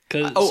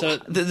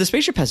 The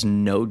spaceship has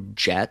no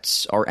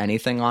jets or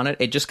anything on it.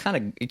 It just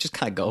kind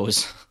of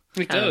goes.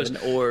 It goes. An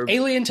orb.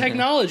 Alien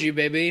technology,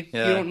 baby.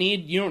 Yeah.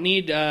 You don't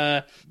need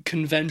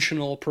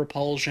conventional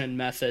propulsion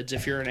methods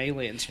if you're an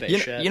alien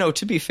spaceship. You know,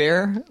 to be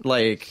fair,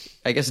 like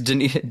I guess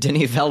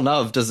Denis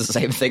Villeneuve does the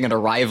same thing in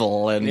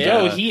Arrival and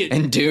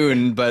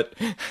Dune, but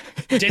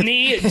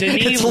Denis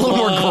it's a little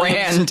more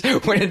grand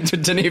when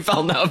Denis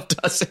Villeneuve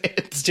does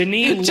it.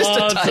 Denis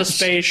loves a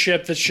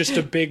spaceship that's just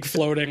a big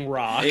floating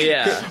rock.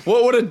 Yeah.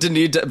 What would a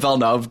Denis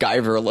Villeneuve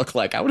Guyver look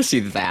like? I want to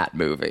see that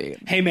movie.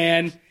 Hey,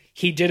 man.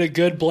 He did a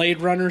good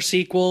Blade Runner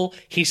sequel.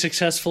 He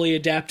successfully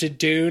adapted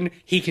Dune.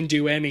 He can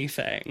do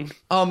anything.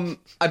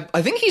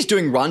 I think he's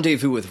doing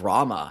Rendezvous with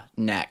Rama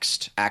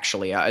next,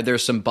 actually.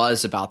 There's some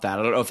buzz about that.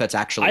 I don't know if that's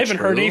actually I haven't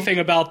true. heard anything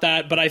about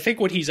that, but I think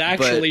what he's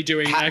actually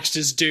doing next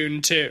is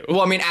Dune 2.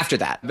 Well, I mean, after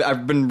that.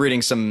 I've been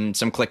reading some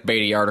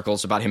clickbaity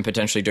articles about him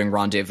potentially doing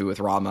Rendezvous with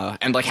Rama,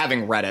 and, like,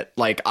 having read it,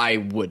 like, I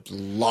would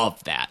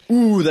love that.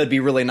 Ooh, that'd be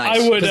really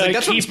nice. I would,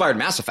 that's what inspired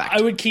Mass Effect.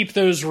 I would keep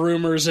those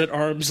rumors at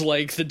arm's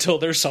length until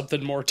there's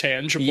something more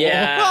tangible.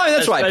 Yeah, well,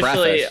 that's why I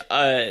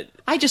preface.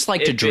 I just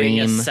like to being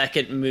dream. a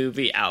second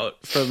movie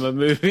out from a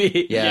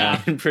movie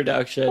in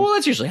production. Well,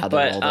 that's usually how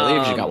they roll. They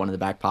usually got one in the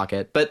back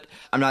pocket. But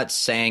I'm not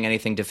saying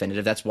anything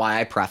definitive. That's why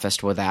I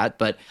prefaced with that.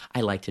 But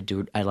I like to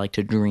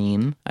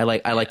dream. I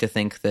like to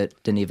think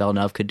that Denis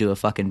Villeneuve could do a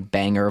fucking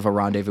banger of a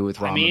Rendezvous with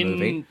Rama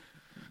movie.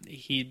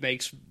 He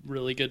makes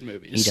really good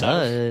movies. He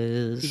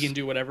does. He can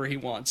do whatever he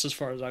wants, as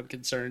far as I'm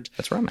concerned.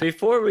 That's right.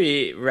 Before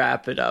we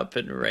wrap it up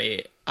and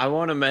rate, I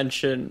want to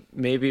mention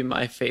maybe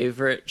my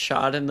favorite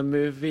shot in the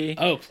movie.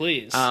 Oh,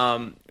 please.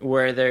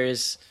 Where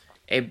there's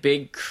a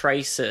big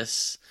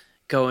crisis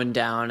going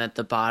down at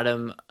the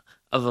bottom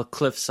of a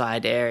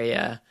cliffside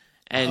area,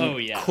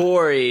 and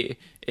Corey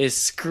is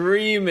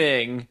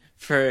screaming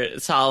for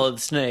Solid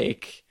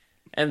Snake,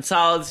 and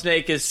Solid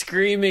Snake is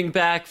screaming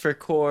back for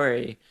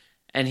Corey.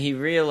 And he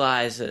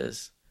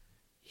realizes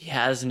he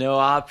has no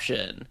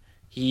option.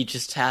 He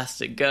just has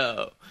to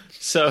go.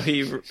 So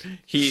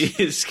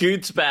he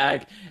scoots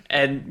back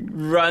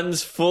and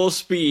runs full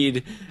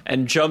speed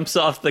and jumps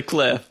off the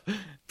cliff,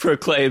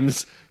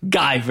 proclaims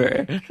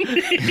Guyver.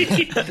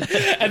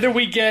 And then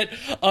we get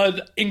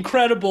an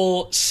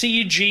incredible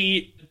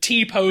CG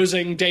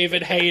T-posing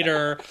David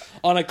Hayter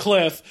on a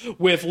cliff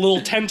with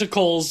little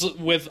tentacles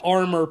with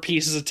armor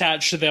pieces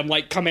attached to them,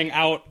 like coming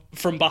out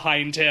from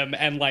behind him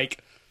and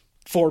like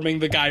forming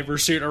the Guyver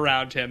suit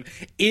around him.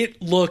 It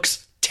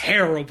looks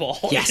terrible.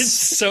 Yes. It's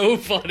so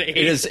funny. It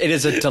is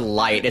a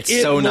delight. It's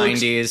It so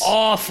looks 90s.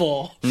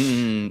 awful.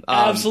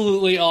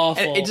 Absolutely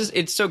awful.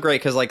 It's so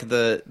great because like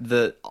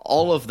the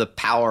all of the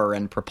power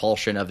and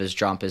propulsion of his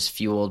jump is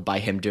fueled by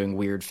him doing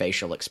weird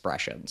facial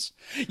expressions.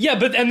 Yeah,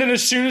 and then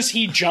as soon as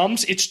he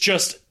jumps, it's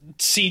just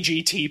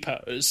CGT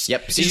pose.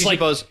 Yep, It's CG like,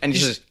 pose, and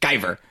he's just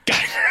Guyver.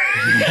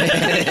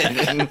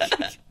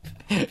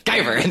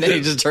 Guyver, and then he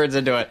just turns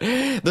into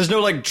it. There's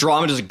no like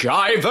drama, just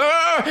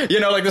Guyver. You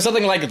know, like there's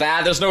something like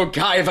that. There's no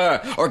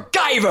Guyver or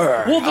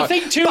Guyver. Well, the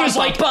thing too is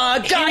like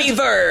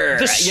Guyver.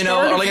 the You know,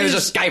 start or of like it's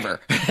his- just Guyver.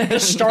 the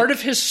start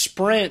of his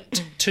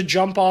sprint to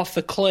jump off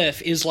the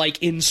cliff is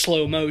like in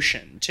slow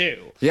motion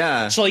too.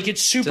 Yeah. So like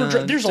it's super.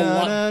 There's a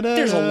lot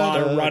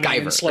of running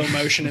in Guyver. slow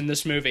motion in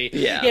this movie.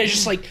 Yeah. Yeah,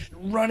 just like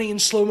running in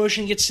slow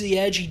motion. He gets to the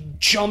edge. He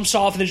jumps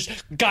off and then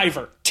just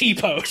Guyver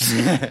T-pose.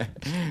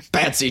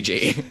 Bad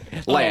CG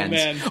lands.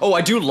 man. Oh, I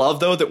do love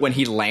though that when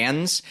he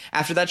lands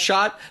after that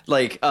shot,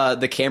 like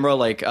the camera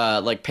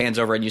like pans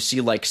over and you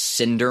see like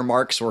cinder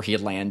marks where he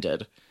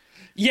landed.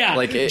 Yeah,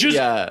 Like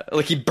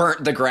like he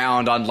burnt the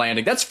ground on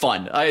landing. That's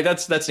fun.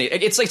 That's neat.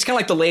 It's like it's kind of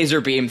like the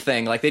laser beam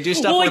thing. Like they do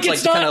stuff Well, where like, it's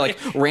it's like to not- kind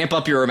of like ramp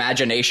up your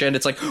imagination.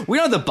 It's like we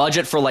don't have the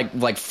budget for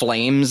like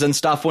flames and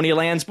stuff when he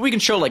lands, but we can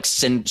show like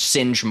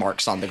singe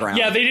marks on the ground.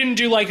 Yeah, they didn't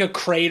do like a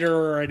crater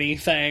or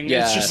anything.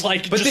 Yeah. It's just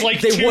like But they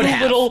two would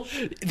have. little.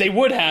 They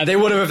would have. They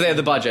would have if they had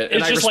the budget. And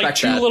It's I just respect like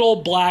two that. little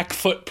black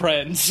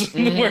footprints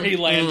where he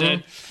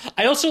landed.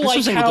 I also This like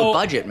was with the how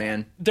budget,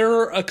 man. there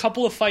are a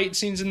couple of fight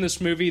scenes in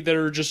this movie that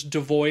are just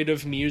devoid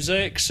of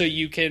music, so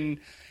you can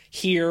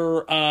hear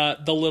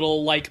the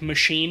little like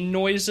machine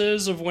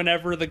noises of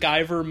whenever the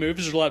Guyver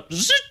moves. They're like,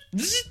 zzz,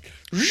 zzz,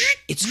 zzz.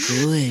 It's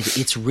good.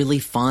 It's really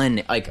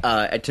fun. Like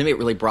to me, it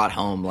really brought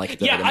home like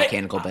the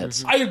mechanical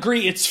bits. I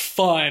agree, it's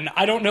fun.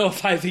 I don't know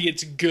if I think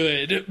it's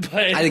good, but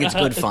I think it's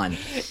good fun.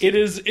 It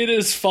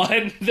is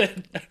fun that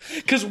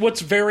because what's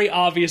very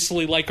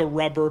obviously like a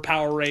rubber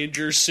Power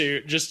Ranger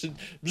suit, just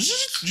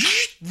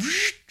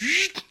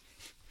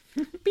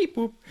Beep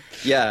boop.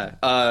 Yeah,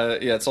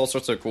 it's all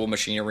sorts of cool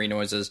machinery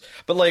noises.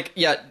 But like,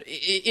 yeah,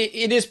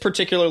 it is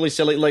particularly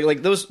silly.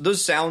 Like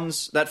those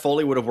sounds, that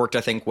Foley would have worked,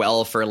 I think,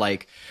 well for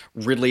like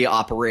Ridley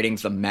operating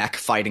the mech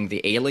fighting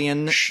the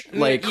alien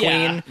like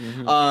Yeah.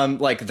 queen.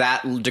 Like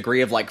that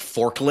degree of like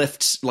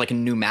forklifts, like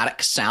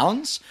pneumatic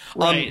sounds.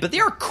 Right. But they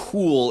are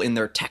cool in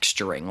their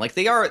texturing. Like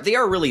they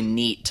are really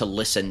neat to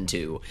listen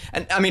to.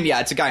 And I mean,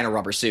 yeah, it's a guy in a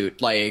rubber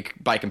suit, like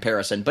by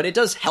comparison, but it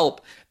does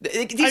help.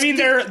 These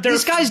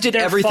guys did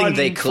they're everything fun,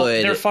 they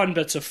could. They're fun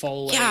bits of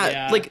Foley.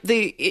 Yeah, like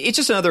it's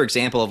just another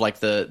example of like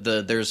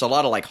the there's a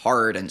lot of like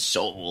heart and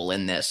soul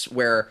in this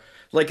where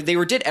like they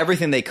did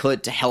everything they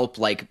could to help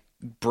like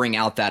bring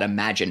out that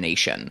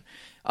imagination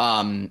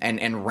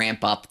and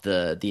ramp up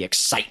the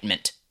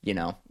excitement, you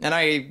know.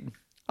 And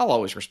I'll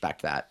always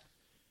respect that.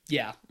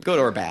 Yeah. Good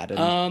or bad.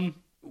 And,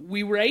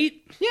 We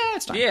rate? yeah,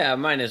 it's fine. Yeah,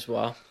 might as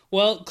well.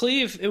 Well,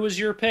 Cleve, it was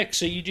your pick,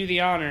 so you do the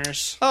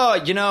honors.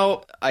 You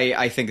know,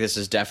 I think this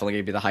is definitely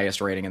going to be the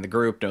highest rating in the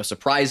group. No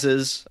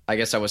surprises. I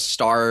guess I was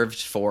starved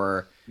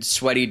for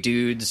sweaty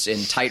dudes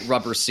in tight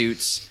rubber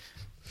suits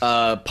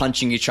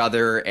punching each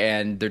other,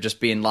 and there just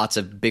being lots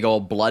of big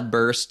old blood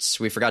bursts.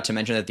 We forgot to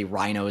mention that the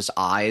rhino's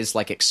eyes,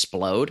 like,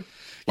 explode.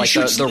 Like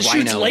shoots- the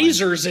shoots rhino.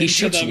 lasers he into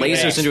shoots them and they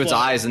lasers into its explode.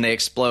 eyes, and they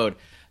explode.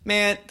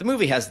 Man, the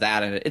movie has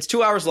that in it. It's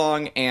 2 hours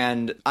long,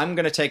 and I'm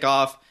going to take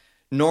off...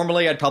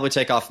 Normally, I'd probably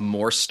take off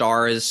more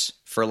stars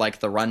for, like,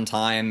 the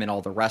runtime and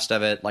all the rest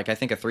of it. Like, I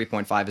think a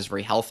 3.5 is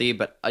very healthy,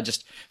 but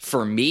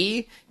for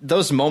me,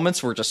 those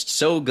moments were just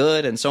so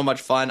good and so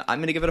much fun. I'm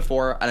going to give it a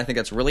 4, and I think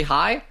that's really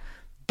high,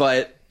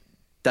 but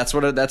that's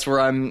where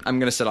I'm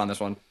going to sit on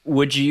this one.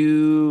 Would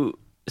you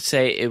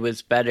say it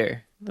was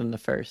better than the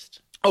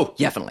first? Oh,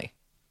 definitely.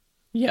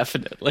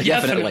 Definitely.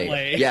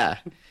 Definitely. Yeah.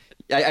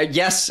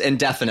 Yes, and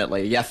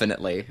definitely.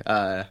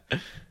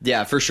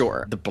 Yeah, for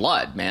sure. The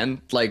blood,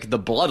 man. Like, the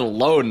blood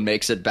alone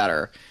makes it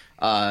better.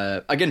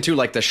 Again, too,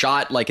 like, the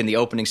shot, like, in the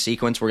opening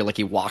sequence where, like,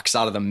 he walks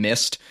out of the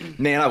mist.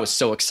 Man, I was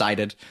so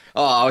excited.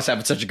 Oh, I was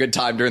having such a good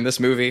time during this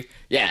movie.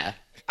 Yeah.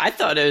 I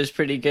thought it was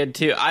pretty good,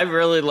 too. I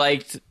really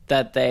liked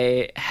that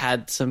they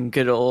had some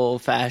good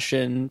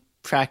old-fashioned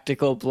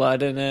practical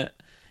blood in it.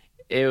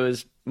 It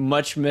was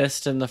much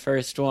missed in the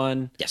first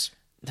one. Yes.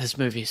 This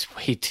movie's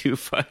way too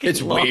fucking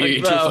It's long. way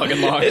too bro.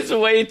 fucking long. It's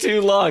way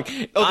too long.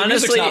 Oh, the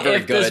music's Honestly, not very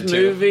if good, this too.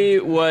 movie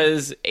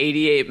was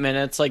 88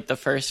 minutes like the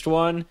first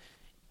one,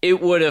 it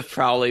would have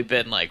probably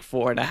been like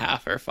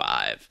 4.5 or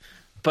 5.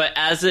 But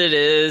as it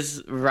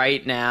is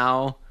right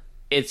now,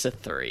 it's a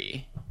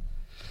 3.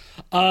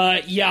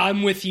 Yeah,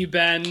 I'm with you,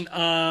 Ben.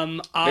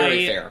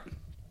 Very fair.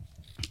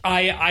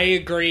 I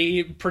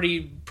agree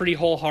pretty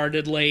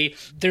wholeheartedly.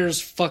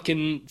 There's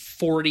fucking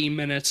 40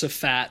 minutes of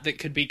fat that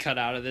could be cut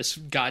out of this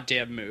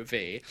goddamn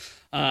movie.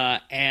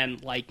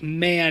 And like,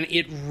 man,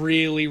 it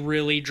really,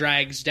 really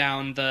drags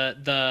down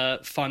the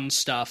fun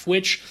stuff,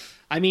 which,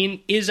 I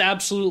mean, is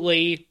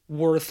absolutely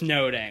worth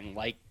noting.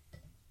 Like,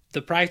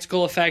 the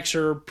practical effects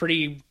are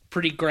pretty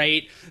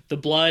great. The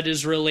blood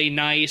is really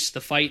nice. The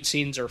fight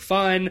scenes are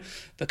fun.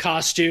 The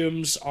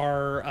costumes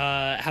are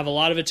have a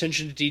lot of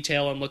attention to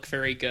detail and look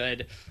very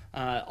good.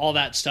 All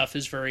that stuff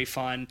is very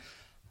fun.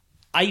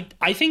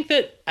 I think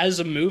that as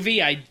a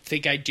movie, I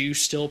think I do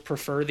still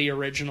prefer the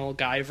original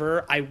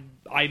Guyver.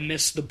 I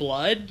miss the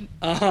blood,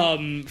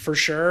 for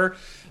sure.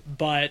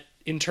 But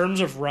in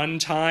terms of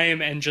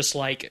runtime and just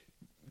like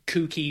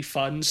kooky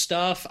fun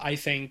stuff, I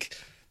think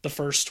the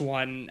first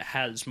one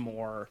has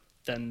more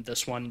than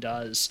this one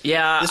does.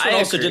 Yeah, This one I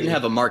also agree. didn't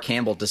have a Mark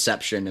Hamill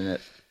deception in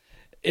it.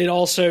 It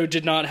also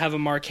did not have a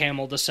Mark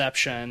Hamill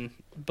deception,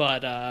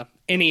 but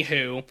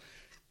anywho,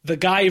 the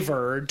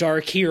Guyver,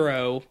 Dark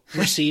Hero,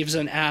 receives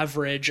an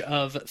average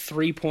of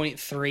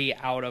 3.3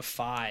 out of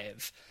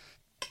 5.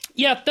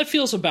 Yeah, that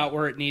feels about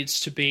where it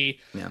needs to be.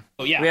 Yeah.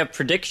 Oh, yeah. We have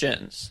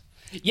predictions.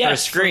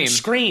 yes, for Scream. from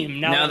Scream.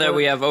 Now that we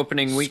we're- have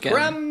opening weekend.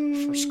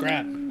 for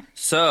Scram.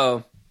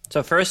 So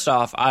first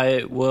off,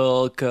 I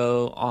will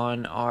go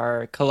on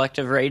our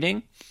collective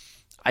rating.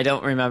 I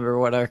don't remember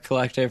what our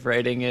collective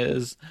rating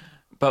is,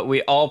 but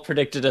we all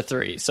predicted a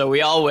 3, so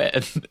we all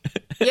win.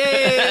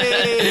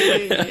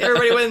 Yay!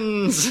 Everybody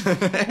wins.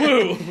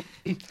 Woo!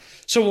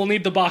 So we'll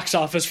need the box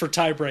office for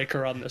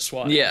tiebreaker on this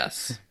one.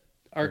 Yes.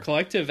 Our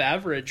collective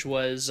average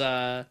was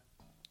like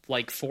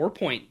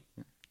 4.4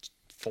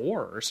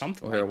 or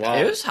something like that. Wow.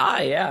 It was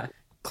high, yeah.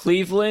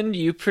 Cleveland,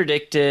 you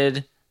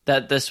predicted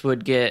that this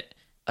would get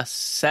a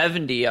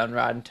 70 on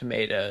Rotten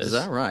Tomatoes. Is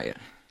that right?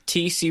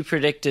 TC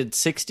predicted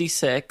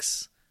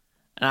 66,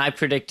 and I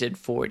predicted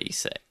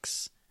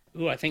 46.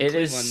 Ooh, I think It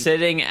is Cleveland.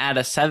 sitting at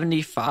a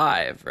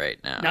 75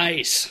 right now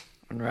Nice.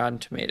 on Rotten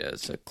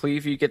Tomatoes. So,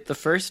 Cleve, you get the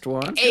first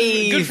one.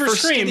 Hey, Good for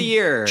first Scream. of the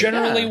year.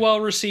 Generally Yeah.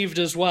 well received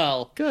as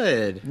well.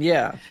 Good.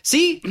 Yeah.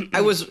 See,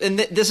 I was, and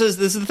this is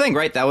the thing,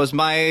 right? That was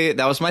my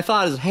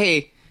thought. Is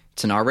hey,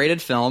 it's an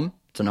R-rated film.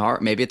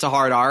 Maybe it's a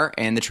hard R,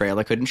 and the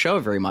trailer couldn't show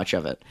very much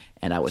of it,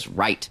 and I was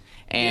right,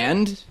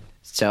 and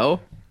so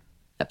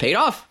that paid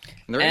off.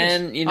 And, the ratings.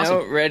 And, you know,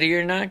 Awesome. ready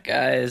or not,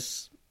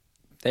 guys,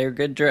 they're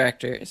good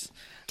directors.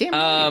 Damn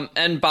right.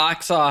 And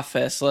box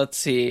office, let's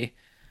see.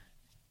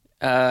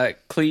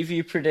 Cleve,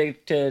 you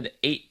predicted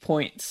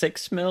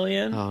 8.6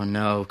 million. Oh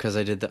no, because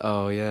I did the.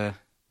 Oh yeah,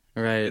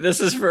 right. This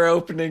is for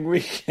opening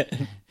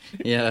weekend.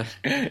 Yeah.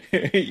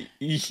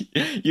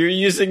 You're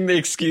using the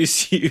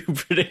excuse you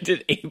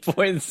predicted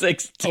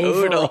 8.6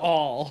 total.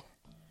 Overall.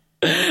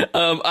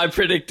 I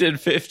predicted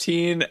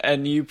 15,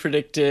 and you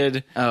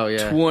predicted Oh,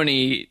 yeah.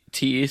 20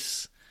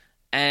 teeth.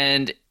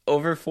 And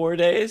over 4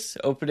 days,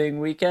 opening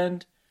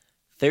weekend,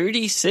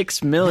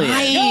 36 million.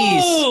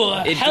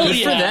 Oh, hell good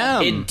yeah. for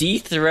them. It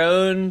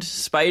dethroned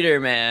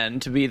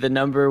Spider-Man to be the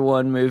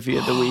 #1 movie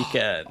of the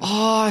weekend.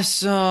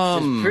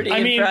 Awesome. Pretty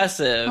I mean-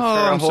 impressive Oh, for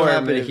a I'm so horror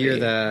happy movie. to hear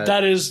that.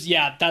 That is,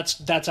 yeah, that's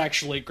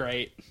actually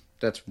great.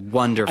 That's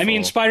wonderful. I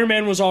mean,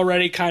 Spider-Man was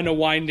already kind of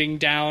winding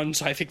down,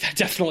 so I think that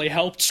definitely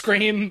helped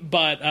Scream,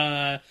 but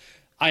I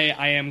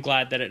am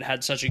glad that it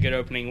had such a good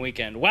opening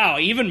weekend. Wow,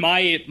 even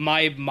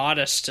my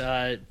modest,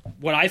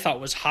 what I thought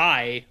was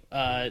high,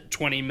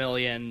 20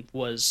 million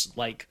was,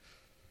 like,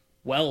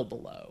 well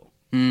below.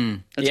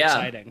 That's Yeah.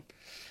 exciting.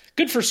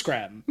 Good for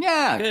Scram.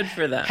 yeah. Good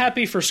for them.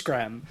 Happy for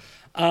Scram.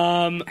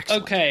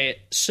 Okay,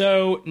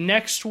 so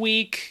next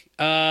week,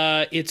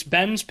 it's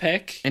Ben's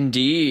pick.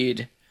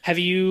 Indeed. Have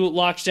you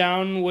locked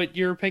down what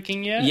you're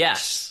picking yet?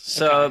 Yes.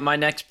 So my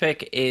next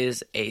pick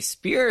is a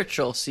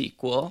spiritual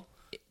sequel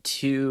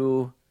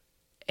to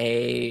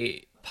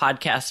a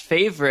podcast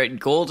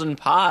favorite, Golden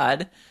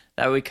Pod,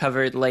 that we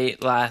covered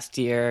late last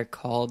year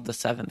called The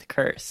Seventh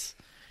Curse.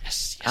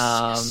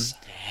 Yes.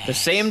 The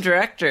same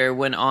director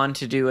went on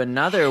to do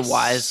another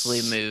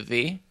Wisely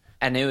movie,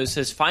 and it was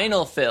his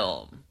final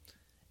film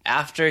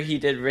after he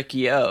did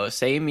Riccio,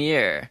 same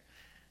year.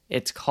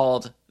 It's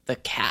called The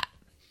Cat.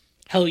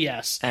 Hell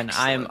yes. And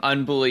I'm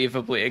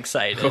unbelievably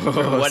excited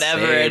for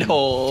whatever same. it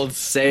holds.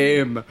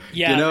 Same.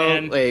 Yeah, you know,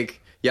 man.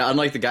 like, yeah,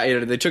 unlike the guy, you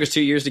know, they took us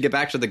 2 years to get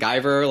back to the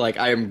Guyver. Like,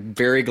 I am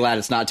very glad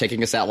it's not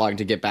taking us that long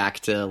to get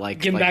back to, like...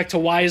 Getting like, back to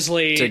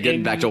Wisely.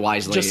 getting back to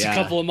Wisely, Just yeah. a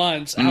couple of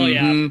months. Hell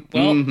yeah.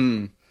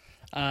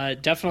 Well,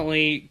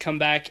 definitely come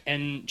back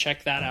and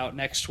check that out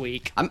next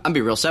week. I'm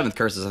be real. Seventh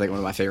Curse is, I think, one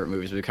of my favorite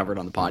movies we covered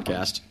on the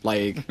podcast.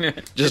 Like,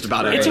 just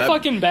about it. It's a That-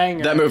 fucking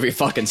banger. That movie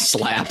fucking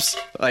slaps.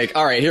 Like,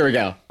 all right, here we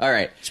go. All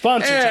right.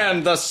 Sponsor time.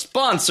 And the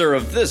sponsor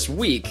of this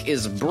week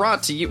is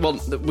brought to you.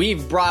 Well,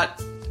 we've brought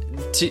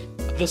to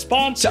The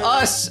sponsor.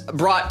 us.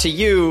 Brought to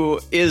you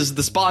is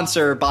the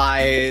sponsor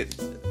by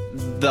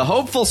the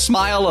hopeful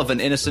smile of an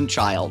innocent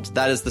child.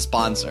 That is the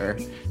sponsor.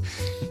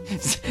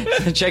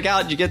 Check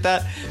out. You get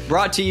that?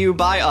 Brought to you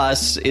by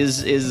us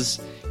is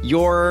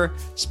your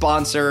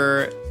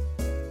sponsor.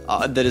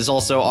 That is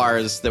also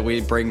ours that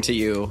we bring to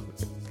you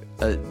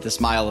the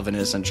smile of an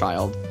innocent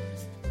child.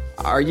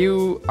 Are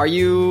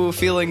you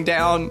feeling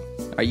down?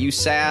 Are you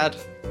sad?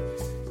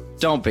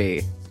 Don't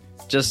be.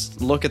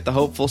 Just look at the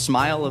hopeful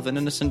smile of an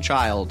innocent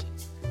child,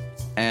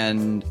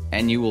 and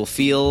you will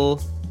feel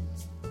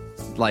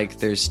like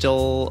there's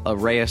still a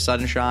ray of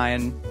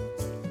sunshine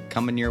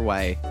coming your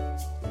way.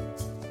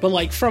 But,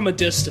 like, from a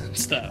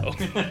distance, though.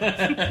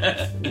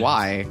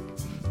 Why?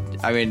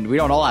 I mean, we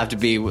don't all have to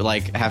be,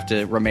 like, have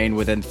to remain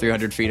within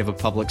 300 feet of a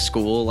public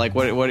school. Like,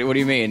 what do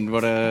you mean?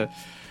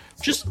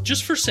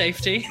 Just for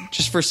safety.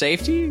 Just for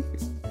safety?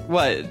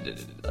 What?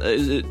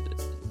 Is it...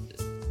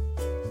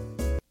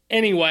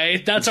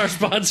 Anyway, that's our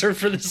sponsor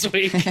for this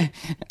week.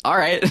 All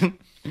right.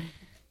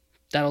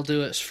 That'll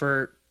do us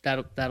for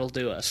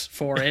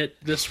it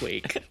this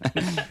week.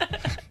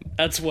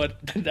 That's what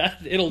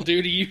it'll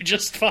do to you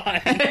just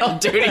fine. It'll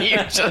do to you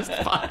just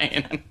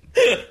fine.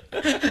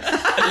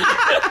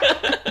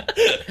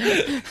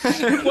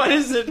 What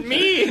does it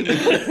mean?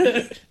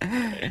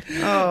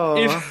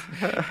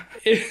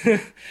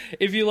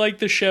 If you like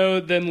the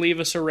show, then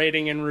leave us a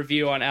rating and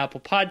review on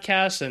Apple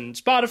Podcasts and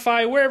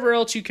Spotify, wherever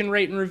else you can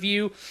rate and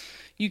review.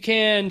 You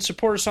can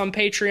support us on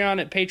Patreon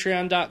at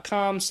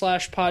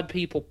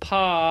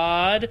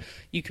patreon.com/podpeoplepod.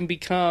 You can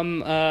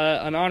become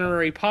an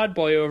honorary pod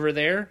boy over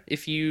there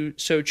if you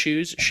so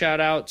choose.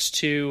 Shout outs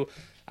to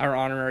our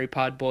honorary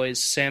pod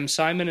boys, Sam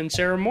Simon and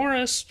Sarah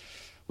Morris.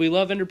 We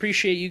love and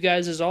appreciate you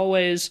guys as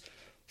always.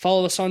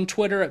 Follow us on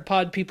Twitter at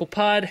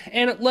podpeoplepod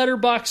and at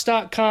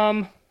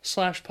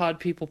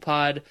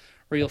letterboxd.com/podpeoplepod,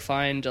 where you'll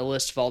find a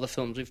list of all the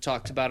films we've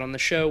talked about on the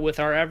show with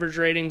our average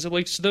ratings and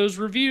links to those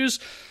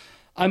reviews.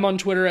 I'm on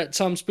Twitter at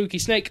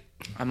SomeSpookySnake.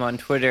 I'm on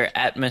Twitter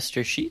at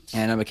Mr. Sheets.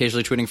 And I'm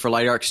occasionally tweeting for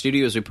Light Arc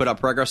Studios. We put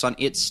up progress on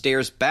It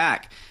Stares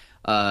Back,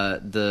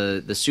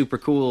 the super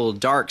cool,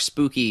 dark,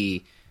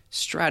 spooky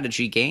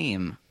strategy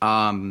game.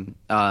 It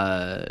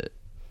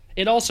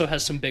also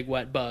has some big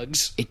wet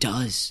bugs. It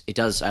does.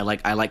 I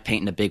like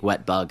painting a big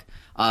wet bug.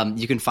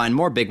 You can find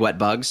more big wet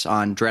bugs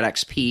on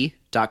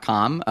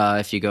dreadxp.com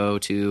if you go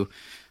to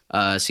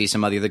see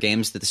some of the other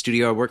games that the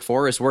studio I work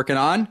for is working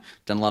on.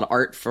 Done a lot of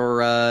art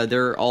for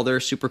all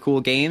their super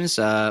cool games.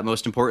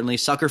 Most importantly,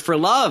 Sucker for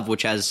Love,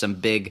 which has some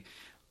big,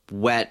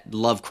 wet,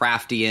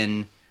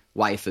 Lovecraftian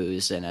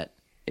waifus in it.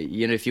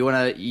 You know, if you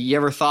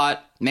ever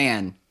thought,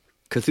 man,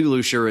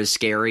 Cthulhu sure is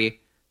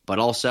scary, but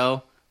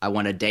also I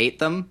want to date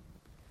them,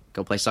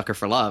 go play Sucker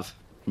for Love,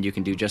 and you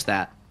can do just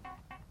that.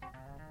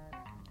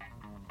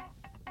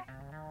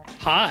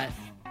 Hot.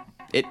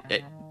 It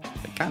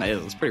kind of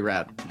is. It's pretty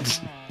rad.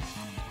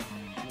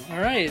 All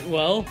right,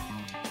 well,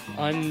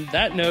 on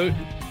that note,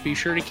 be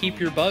sure to keep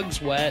your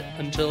bugs wet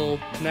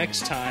until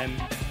next time,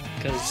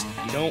 because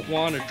you don't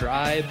want a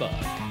dry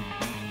bug.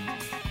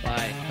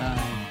 Bye.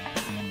 Bye.